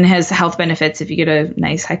and has health benefits if you get a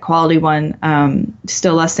nice high quality one,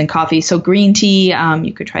 still less than coffee. So green tea,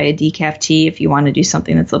 you could try a decaf tea if you want to do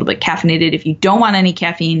something that's a little bit caffeinated. If you don't want any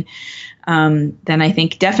caffeine, then I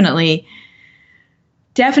think definitely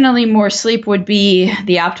more sleep would be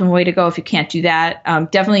the optimal way to go if you can't do that.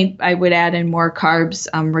 Definitely I would add in more carbs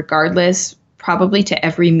regardless, probably to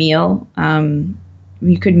every meal.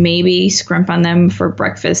 You could maybe scrimp on them for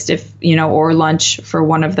breakfast or lunch for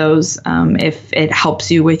one of those if it helps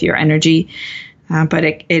you with your energy. But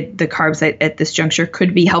the carbs at this juncture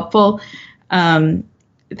could be helpful. The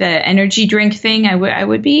energy drink thing, I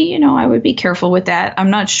would be careful with that. I'm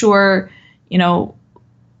not sure, how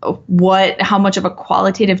much of a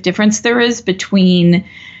qualitative difference there is between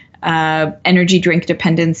energy drink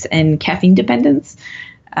dependence and caffeine dependence.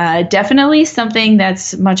 Definitely something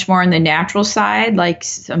that's much more on the natural side, like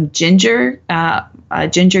some ginger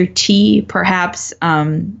tea, perhaps,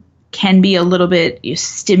 can be a little bit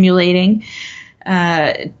stimulating.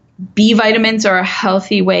 B vitamins are a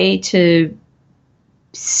healthy way to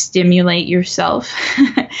stimulate yourself.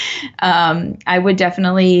 I would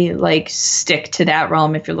definitely stick to that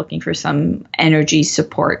realm if you're looking for some energy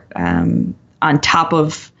support on top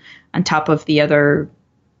of the other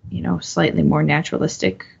slightly more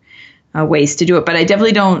naturalistic ways to do it. But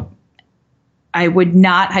I would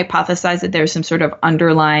not hypothesize that there's some sort of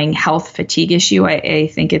underlying health fatigue issue. I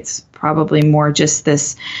think it's probably more just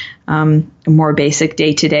this more basic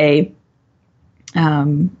day-to-day,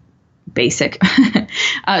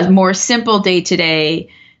 more simple day-to-day,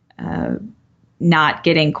 not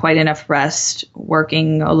getting quite enough rest,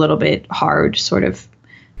 working a little bit hard sort of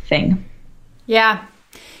thing. Yeah.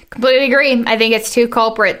 Completely agree. I think it's two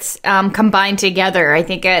culprits combined together. I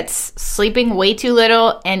think it's sleeping way too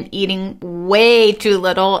little and eating way too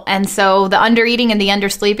little. And so the undereating and the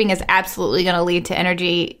undersleeping is absolutely going to lead to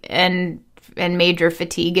energy and major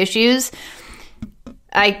fatigue issues.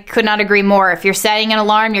 I could not agree more. If you're setting an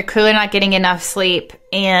alarm, you're clearly not getting enough sleep.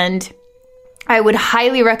 And I would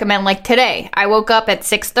highly recommend, like today, I woke up at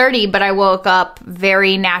 6:30, but I woke up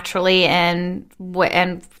very naturally, and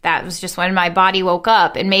that was just when my body woke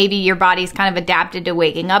up. And maybe your body's kind of adapted to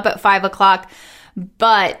waking up at 5 o'clock,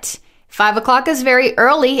 but 5 o'clock is very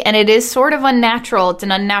early, and it is sort of unnatural. It's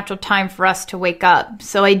an unnatural time for us to wake up.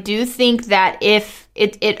 So I do think that if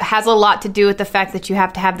it has a lot to do with the fact that you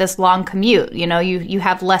have to have this long commute. You know, you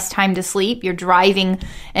have less time to sleep. You're driving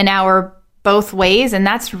an hour both ways, and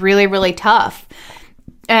that's really, really tough.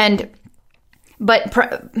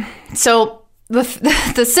 So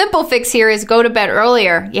the simple fix here is go to bed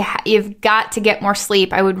earlier. You've got to get more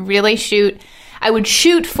sleep. I would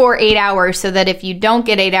shoot for 8 hours, so that if you don't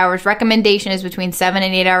get 8 hours, recommendation is between 7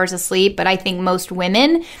 and 8 hours of sleep. But I think most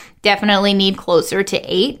women definitely need closer to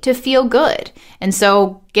 8 to feel good. And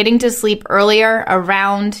so getting to sleep earlier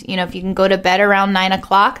around, if you can go to bed around 9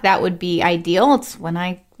 o'clock, that would be ideal. It's when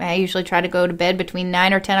I usually try to go to bed between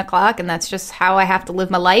 9 or 10 o'clock, and that's just how I have to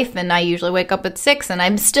live my life. And I usually wake up at 6, and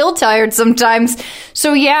I'm still tired sometimes.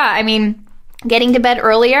 So getting to bed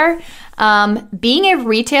earlier. Being a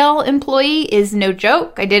retail employee is no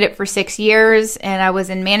joke. I did it for 6 years, and I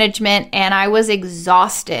was in management, and I was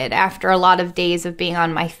exhausted after a lot of days of being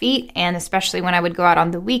on my feet, and especially when I would go out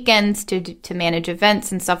on the weekends to manage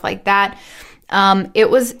events and stuff like that.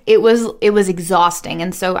 It was exhausting.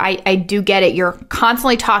 And so I do get it. You're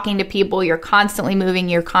constantly talking to people, you're constantly moving,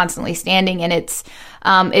 you're constantly standing, and it's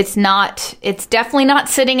definitely not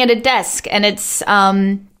sitting at a desk, and it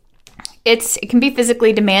can be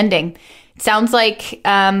physically demanding. It sounds like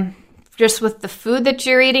just with the food that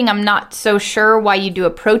you're eating, I'm not so sure why you do a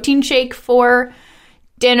protein shake for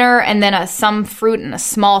dinner and then some fruit and a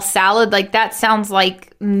small salad. Like, that sounds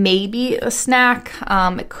like maybe a snack.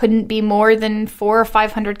 It couldn't be more than 400 or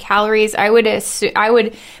 500 calories. I would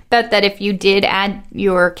bet that if you did add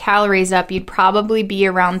your calories up, you'd probably be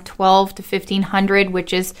around 12 to 1500,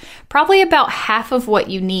 which is probably about half of what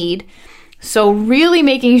you need. So really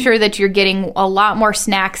making sure that you're getting a lot more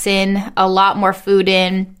snacks in, a lot more food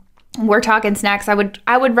in. We're talking snacks. I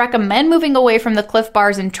would recommend moving away from the Cliff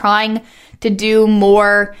Bars and trying to do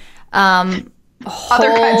more other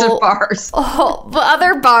kinds of bars.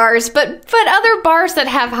 Other bars, but other bars that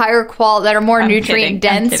have higher quality, that are more nutrient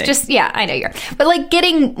dense. I know but like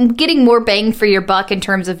getting more bang for your buck in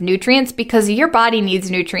terms of nutrients, because your body needs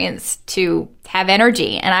nutrients to have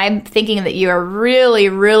energy. And I'm thinking that you are really,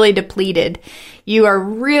 really depleted. You are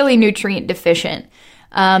really nutrient deficient.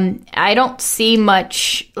 I don't see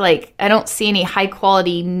any high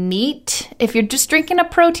quality meat. If you're just drinking a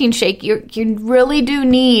protein shake, you really do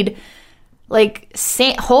need like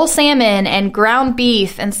whole salmon and ground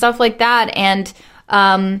beef and stuff like that. And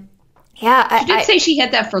she did say she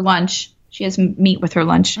had that for lunch. She has meat with her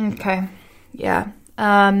lunch. Okay, yeah.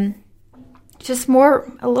 Just a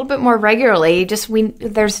little bit more regularly. You're just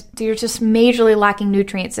majorly lacking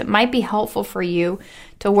nutrients. It might be helpful for you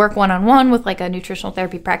to work one-on-one with like a nutritional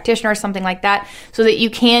therapy practitioner or something like that, so that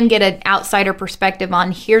you can get an outsider perspective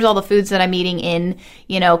on, here's all the foods that I'm eating in,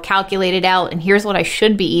 calculated out, and here's what I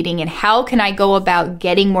should be eating, and how can I go about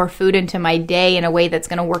getting more food into my day in a way that's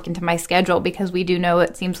going to work into my schedule, because we do know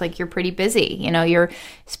it seems like you're pretty busy. You're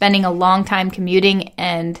spending a long time commuting,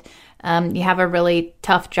 and you have a really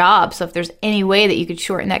tough job. So if there's any way that you could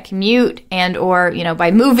shorten that commute or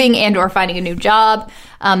by moving or finding a new job,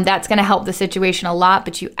 that's going to help the situation a lot.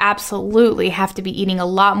 But you absolutely have to be eating a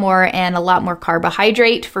lot more, and a lot more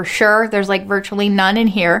carbohydrate for sure. There's like virtually none in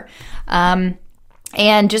here. And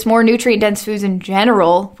just more nutrient dense foods in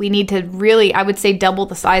general. We need to really, I would say, double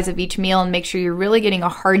the size of each meal and make sure you're really getting a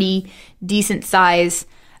hearty, decent size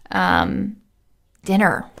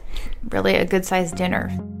dinner. Really a good size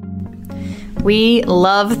dinner. We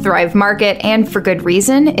love Thrive Market, and for good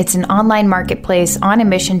reason. It's an online marketplace on a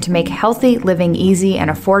mission to make healthy living easy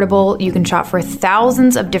and affordable. You can shop for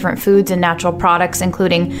thousands of different foods and natural products,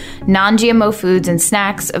 including non-GMO foods and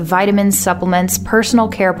snacks, vitamins, supplements, personal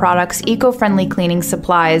care products, eco-friendly cleaning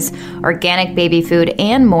supplies, organic baby food,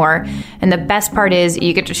 and more. And the best part is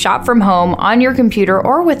you get to shop from home on your computer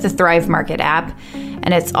or with the Thrive Market app,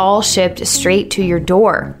 and it's all shipped straight to your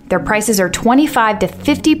door. Their prices are 25 to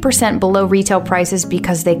 50% below retail prices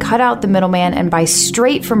because they cut out the middleman and buy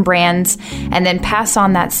straight from brands and then pass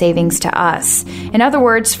on that savings to us. In other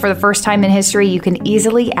words, for the first time in history, you can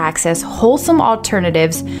easily access wholesome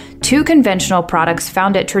alternatives to conventional products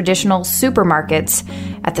found at traditional supermarkets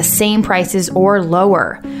at the same prices or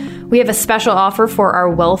lower. We have a special offer for our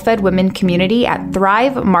well-fed women community at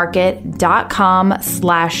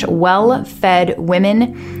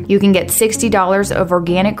thrivemarket.com/wellfedwomen. You can get $60 of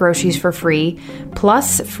organic groceries for free,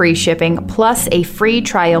 plus free shipping, plus a free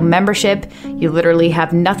trial membership. You literally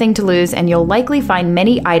have nothing to lose, and you'll likely find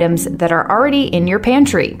many items that are already in your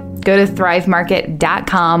pantry. Go to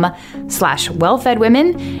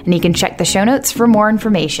thrivemarket.com/wellfedwomen, and you can check the show notes for more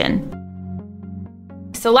information.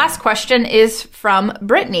 So last question is from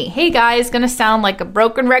Brittany. Hey guys, gonna sound like a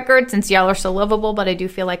broken record since y'all are so lovable, but I do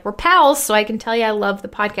feel like we're pals, so I can tell you I love the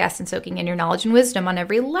podcast and soaking in your knowledge and wisdom on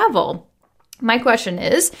every level. My question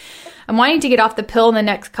is, I'm wanting to get off the pill in the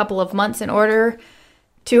next couple of months in order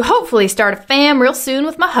to hopefully start a fam real soon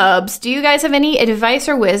with my hubs. Do you guys have any advice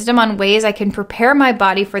or wisdom on ways I can prepare my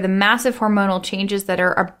body for the massive hormonal changes that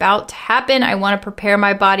are about to happen? I want to prepare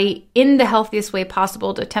my body in the healthiest way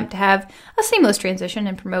possible to attempt to have a seamless transition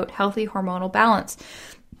and promote healthy hormonal balance.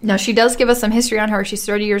 Now, she does give us some history on her. She's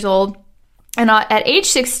 30 years old. And at age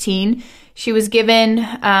 16, she was given,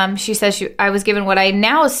 she says, I was given what I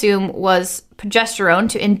now assume was progesterone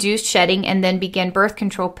to induce shedding and then began birth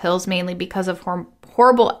control pills mainly because of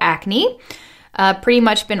horrible acne. Pretty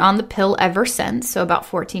much been on the pill ever since, so about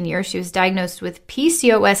 14 years. She was diagnosed with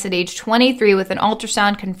PCOS at age 23 with an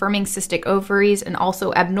ultrasound confirming cystic ovaries and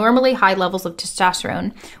also abnormally high levels of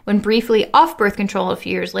testosterone. When briefly off birth control a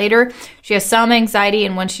few years later, she has some anxiety,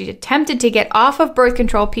 and when she attempted to get off of birth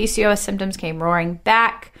control, PCOS symptoms came roaring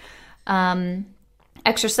back.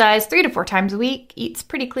 Exercise 3 to 4 times a week, eats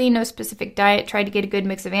pretty clean, no specific diet, tried to get a good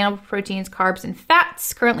mix of animal proteins, carbs, and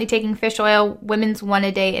fats, currently taking fish oil, women's 1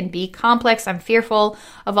 a day, and B complex. I'm fearful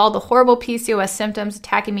of all the horrible PCOS symptoms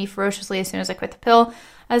attacking me ferociously as soon as I quit the pill,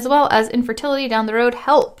 as well as infertility down the road.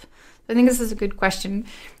 Help. I think this is a good question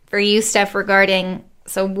for you, Steph, regarding,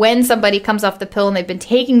 so when somebody comes off the pill and they've been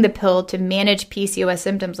taking the pill to manage PCOS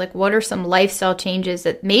symptoms, like what are some lifestyle changes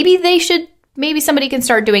that maybe somebody can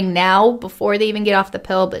start doing now before they even get off the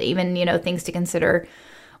pill, but even, things to consider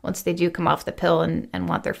once they do come off the pill and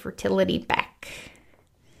want their fertility back?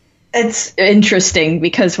 It's interesting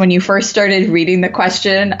because when you first started reading the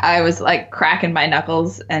question, I was like cracking my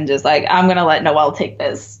knuckles and just like, I'm going to let Noelle take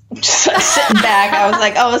this. Just sitting back. I was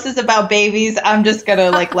like, oh, this is about babies. I'm just going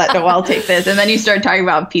to let Noelle take this. And then you started talking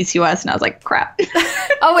about PCOS and I was like, crap.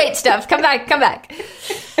 Oh, wait, Steph, come back.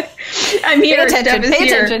 I'm here. Pay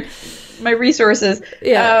attention. My resources.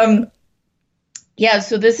 Yeah.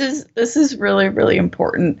 So this is really, really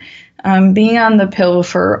important. Being on the pill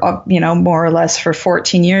for, more or less for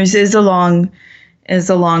 14 years is a long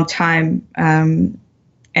time. And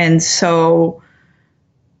so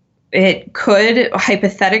it could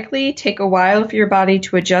hypothetically take a while for your body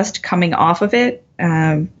to adjust coming off of it,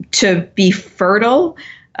 to be fertile,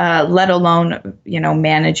 let alone,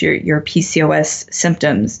 manage your PCOS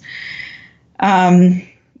symptoms.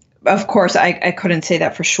 Of course, I couldn't say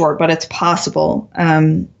that for sure, but it's possible.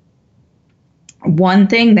 One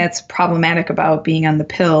thing that's problematic about being on the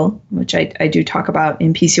pill, which I do talk about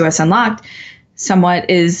in PCOS Unlocked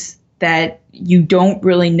somewhat, is that you don't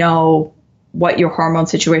really know what your hormone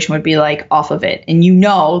situation would be like off of it. And you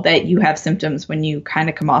know that you have symptoms when you kind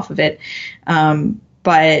of come off of it,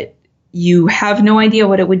 but you have no idea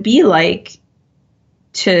what it would be like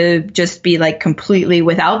to just be like completely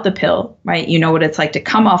without the pill, right? You know what it's like to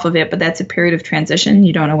come off of it, but that's a period of transition.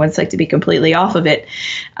 You don't know what it's like to be completely off of it.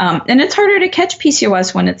 And it's harder to catch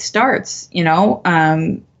PCOS when it starts,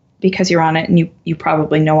 because you're on it and you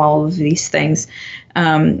probably know all of these things.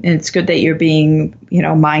 And it's good that you're being,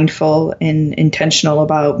 mindful and intentional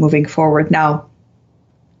about moving forward now.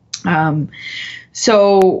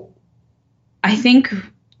 So I think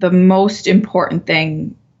the most important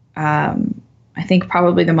thing,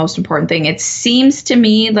 probably the most important thing, it seems to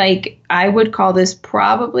me like I would call this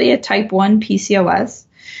probably a type 1 PCOS.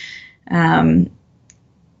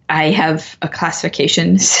 I have a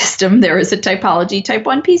classification system. There is a typology. Type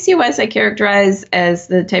 1 PCOS I characterize as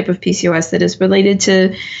the type of PCOS that is related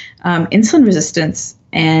to insulin resistance,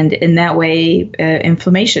 and in that way,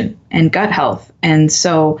 inflammation and gut health. And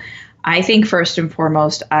so I think first and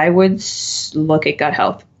foremost, I would look at gut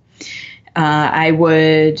health. I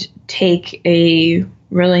would take a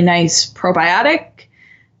really nice probiotic.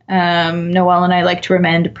 Noelle and I like to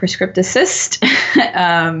recommend Prescripticist.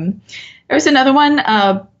 There's another one,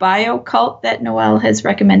 BioCult, that Noelle has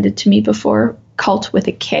recommended to me before, cult with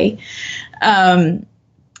a K,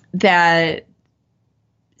 that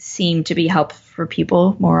seem to be helpful for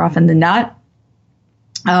people more often than not.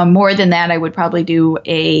 More than that, I would probably do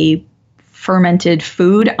a fermented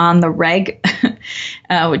food on the reg,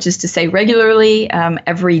 which is to say regularly,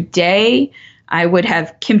 every day. I would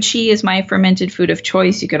have kimchi as my fermented food of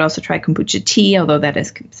choice. You could also try kombucha tea, although that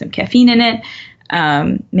has some caffeine in it.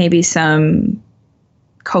 Maybe some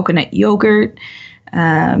coconut yogurt,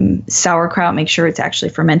 sauerkraut, make sure it's actually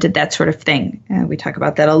fermented, that sort of thing. We talk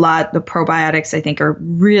about that a lot. The probiotics, I think, are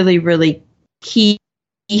really, really key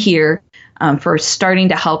here for starting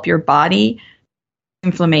to help your body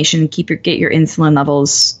inflammation, get your insulin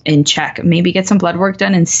levels in check. Maybe get some blood work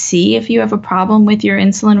done and see if you have a problem with your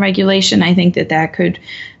insulin regulation. I think that could,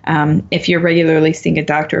 if you're regularly seeing a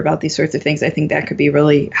doctor about these sorts of things, I think that could be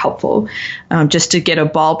really helpful, just to get a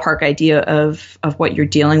ballpark idea of what you're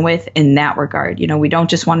dealing with in that regard. We don't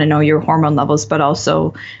just want to know your hormone levels, but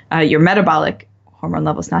also your metabolic hormone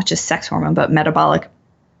levels, not just sex hormone, but metabolic.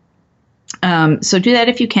 So do that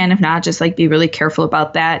if you can. If not, just be really careful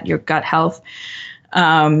about that, your gut health.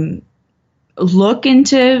 Look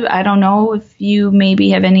into, I don't know if you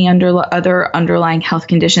maybe have any other underlying health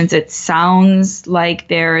conditions. It sounds like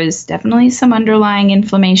there is definitely some underlying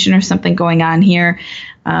inflammation or something going on here.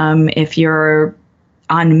 If you're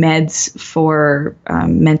on meds for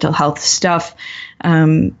mental health stuff,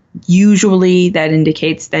 usually that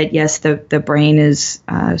indicates that, yes, the brain is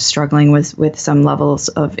struggling with some levels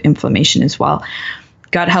of inflammation as well.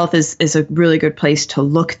 Gut health is a really good place to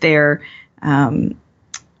look there.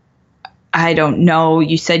 I don't know.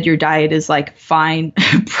 You said your diet is fine,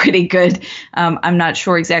 pretty good. I'm not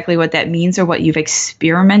sure exactly what that means or what you've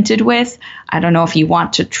experimented with. I don't know if you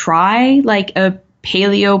want to try a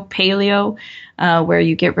paleo, where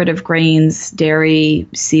you get rid of grains, dairy,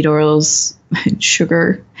 seed oils,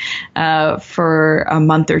 sugar, for a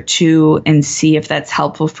month or two and see if that's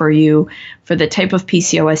helpful for you. For the type of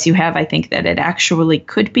PCOS you have, I think that it actually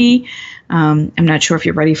could be. I'm not sure if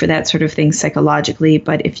you're ready for that sort of thing psychologically,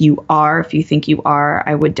 but if you think you are,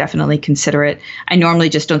 I would definitely consider it. I normally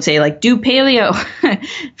just don't say do paleo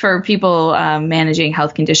for people managing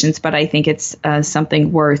health conditions, but I think it's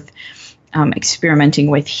something worth experimenting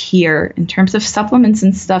with here. In terms of supplements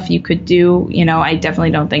and stuff you could do, I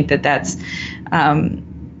definitely don't think that that's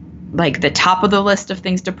the top of the list of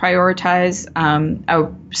things to prioritize. A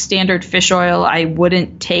standard fish oil I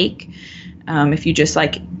wouldn't take. If you just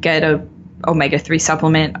get a omega-3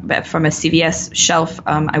 supplement from a CVS shelf,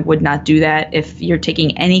 I would not do that. If you're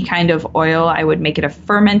taking any kind of oil, I would make it a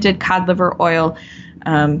fermented cod liver oil.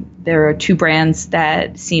 There are 2 brands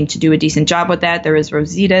that seem to do a decent job with that. There is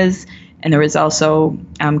Rosita's, and there is also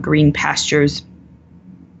Green Pastures.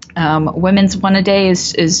 Women's One A Day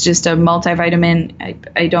is just a multivitamin.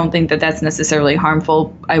 I don't think that that's necessarily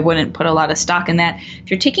harmful. I wouldn't put a lot of stock in that. If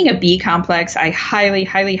you're taking a B complex, I highly,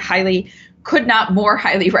 highly, highly could not more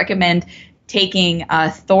highly recommend taking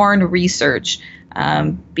Thorne Research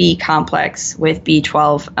B complex with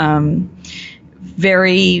B12.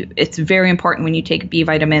 It's very important when you take B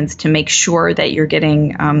vitamins to make sure that you're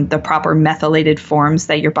getting the proper methylated forms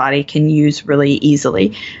that your body can use really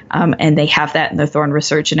easily. And they have that in the Thorne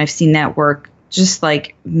Research. And I've seen that work just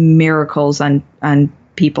miracles on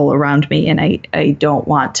people around me. And I don't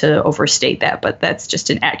want to overstate that, but that's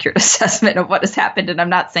just an accurate assessment of what has happened. And I'm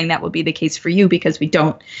not saying that will be the case for you, because we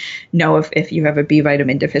don't know if you have a B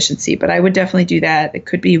vitamin deficiency, but I would definitely do that. It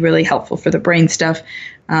could be really helpful for the brain stuff.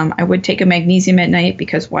 I would take a magnesium at night,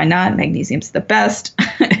 because why not? Magnesium's the best.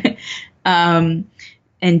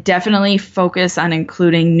 And definitely focus on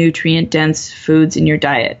including nutrient-dense foods in your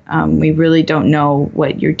diet. We really don't know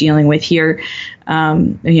what you're dealing with here,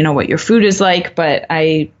 what your food is like, but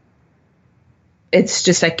it's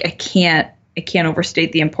just I can't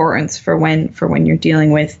overstate the importance for when you're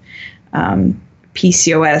dealing with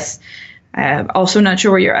PCOS. I'm also not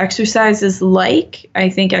sure what your exercise is like. I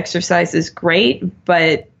think exercise is great,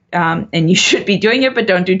 but and you should be doing it, but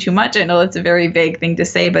don't do too much. I know it's a very vague thing to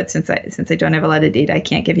say, but since I don't have a lot of data, I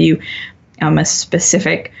can't give you a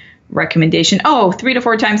specific recommendation. 3 to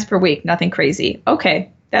 4 times per week, nothing crazy. Okay,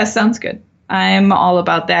 that sounds good. I'm all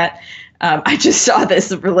about that. I just saw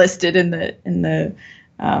this listed in the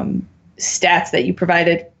stats that you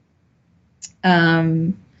provided.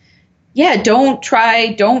 Don't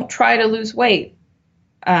try to lose weight.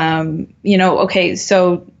 Okay,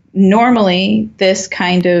 so normally this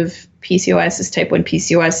kind of PCOS, this type 1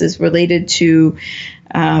 PCOS, is related to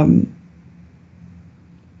a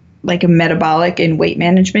metabolic and weight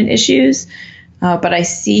management issues. But I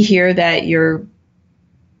see here that you're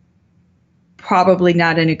probably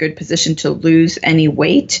not in a good position to lose any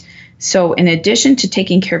weight. So in addition to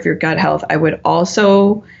taking care of your gut health, I would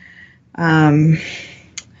also urge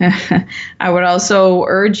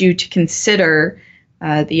you to consider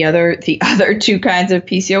the other 2 kinds of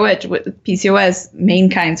PCOS, main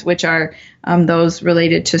kinds, which are those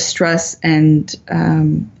related to stress and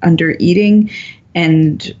under eating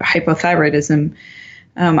and hypothyroidism.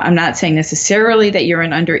 I'm not saying necessarily that you're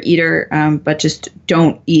an under eater, but just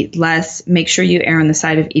don't eat less. Make sure you err on the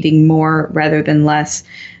side of eating more rather than less,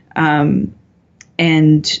 and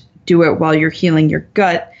do it while you're healing your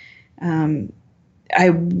gut.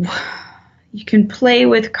 You can play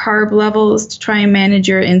with carb levels to try and manage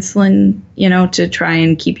your insulin, to try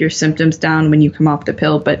and keep your symptoms down when you come off the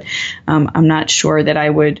pill. But I'm not sure that I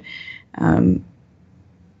would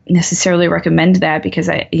necessarily recommend that, because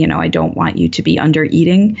I don't want you to be under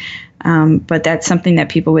eating. But that's something that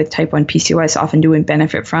people with type 1 PCOS often do and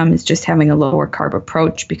benefit from, is just having a lower carb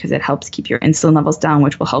approach, because it helps keep your insulin levels down,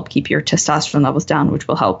 which will help keep your testosterone levels down, which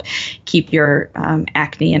will help keep your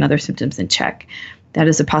acne and other symptoms in check. That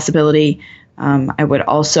is a possibility. I would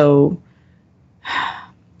also,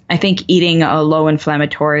 I think eating a low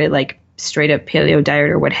inflammatory, like straight up paleo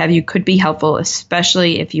diet or what have you, could be helpful,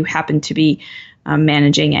 especially if you happen to be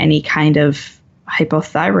managing any kind of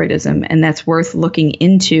hypothyroidism. And that's worth looking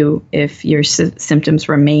into if your symptoms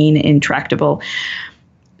remain intractable.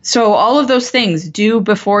 So all of those things do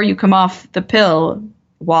before you come off the pill,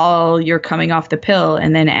 while you're coming off the pill.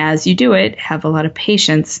 And then as you do it, have a lot of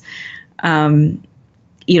patience.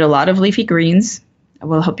 Eat a lot of leafy greens. It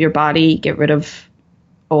will help your body get rid of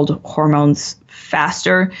old hormones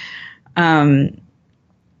faster. And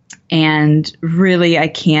really, I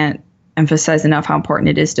can't emphasize enough how important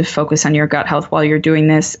it is to focus on your gut health while you're doing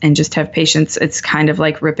this, and just have patience. It's kind of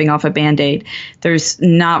like ripping off a Band-Aid. There's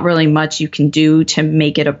not really much you can do to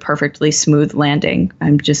make it a perfectly smooth landing.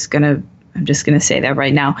 I'm just going to say that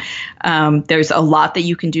right now. There's a lot that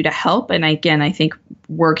you can do to help. And again, I think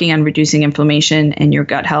working on reducing inflammation and your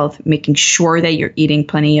gut health, making sure that you're eating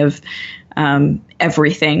plenty of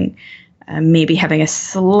everything, maybe having a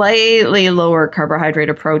slightly lower carbohydrate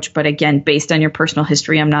approach. But again, based on your personal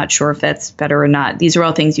history, I'm not sure if that's better or not. These are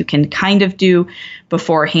all things you can kind of do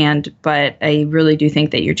beforehand, but I really do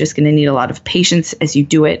think that you're just going to need a lot of patience as you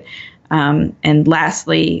do it. And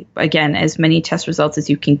lastly, again, as many test results as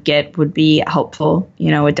you can get would be helpful.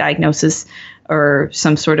 A diagnosis or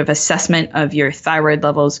some sort of assessment of your thyroid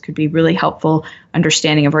levels could be really helpful.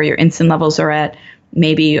 Understanding of where your insulin levels are at,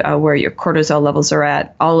 maybe where your cortisol levels are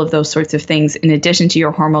at, all of those sorts of things, in addition to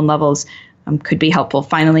your hormone levels, could be helpful.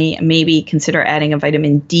 Finally, maybe consider adding a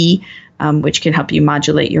vitamin D, which can help you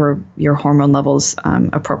modulate your hormone levels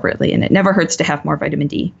appropriately. And it never hurts to have more vitamin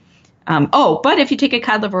D. But if you take a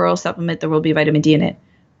cod liver oil supplement, there will be vitamin D in it.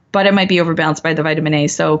 But it might be overbalanced by the vitamin A,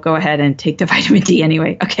 so go ahead and take the vitamin D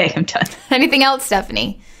anyway. Okay, I'm done. Anything else,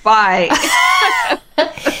 Stephanie? Bye.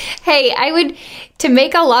 Hey, to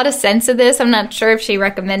make a lot of sense of this, I'm not sure if she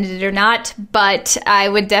recommended it or not, but I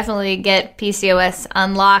would definitely get PCOS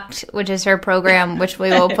Unlocked, which is her program, which we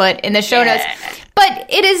will put in the show notes. But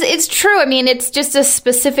it's true. I mean, it's just a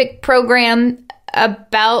specific program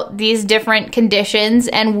about these different conditions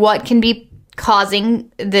and what can be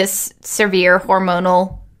causing this severe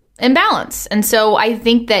hormonal imbalance. And so I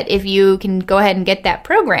think that if you can go ahead and get that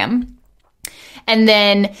program and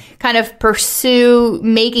then kind of pursue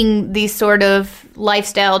making these sort of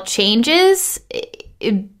lifestyle changes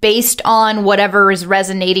based on whatever is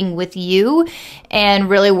resonating with you, and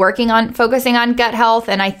really focusing on gut health.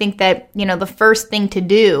 And I think that, the first thing to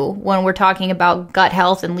do when we're talking about gut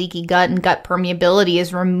health and leaky gut and gut permeability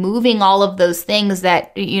is removing all of those things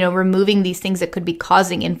that, removing these things that could be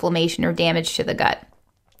causing inflammation or damage to the gut.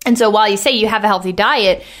 And so while you say you have a healthy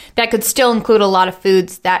diet, that could still include a lot of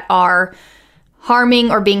foods that are harming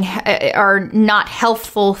or are not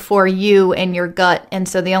healthful for you and your gut. And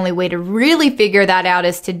so the only way to really figure that out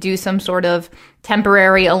is to do some sort of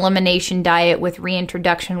temporary elimination diet with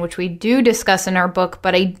reintroduction, which we do discuss in our book,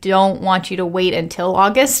 but I don't want you to wait until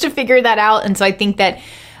August to figure that out. And so I think that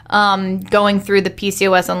going through the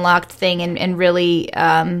PCOS Unlocked thing and really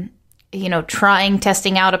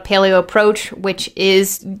testing out a paleo approach, which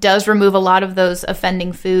does remove a lot of those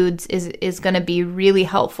offending foods, is going to be really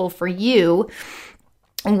helpful for you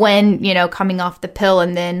when, coming off the pill.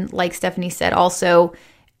 And then, like Stephanie said, also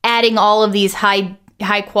adding all of these high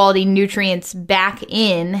quality nutrients back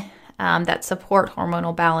in that support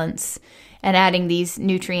hormonal balance, and adding these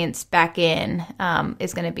nutrients back in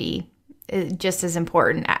is going to be just as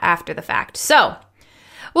important after the fact. So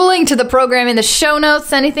we'll link to the program in the show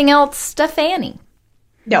notes. Anything else, Stephanie?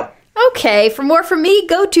 No. Okay. For more from me,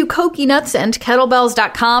 go to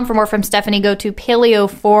coconutsandkettlebells.com. For more from Stephanie, go to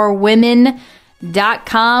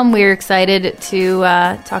paleo4women.com. We're excited to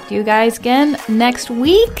talk to you guys again next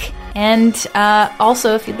week. And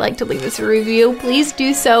also, if you'd like to leave us a review, please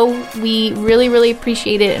do so. We really, really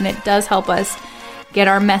appreciate it, and it does help us get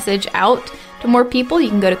our message out to more people. You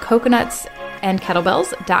can go to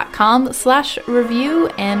coconutsandkettlebells.com/review,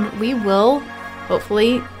 and we will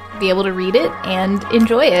hopefully be able to read it and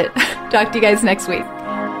enjoy it. Talk to you guys next week.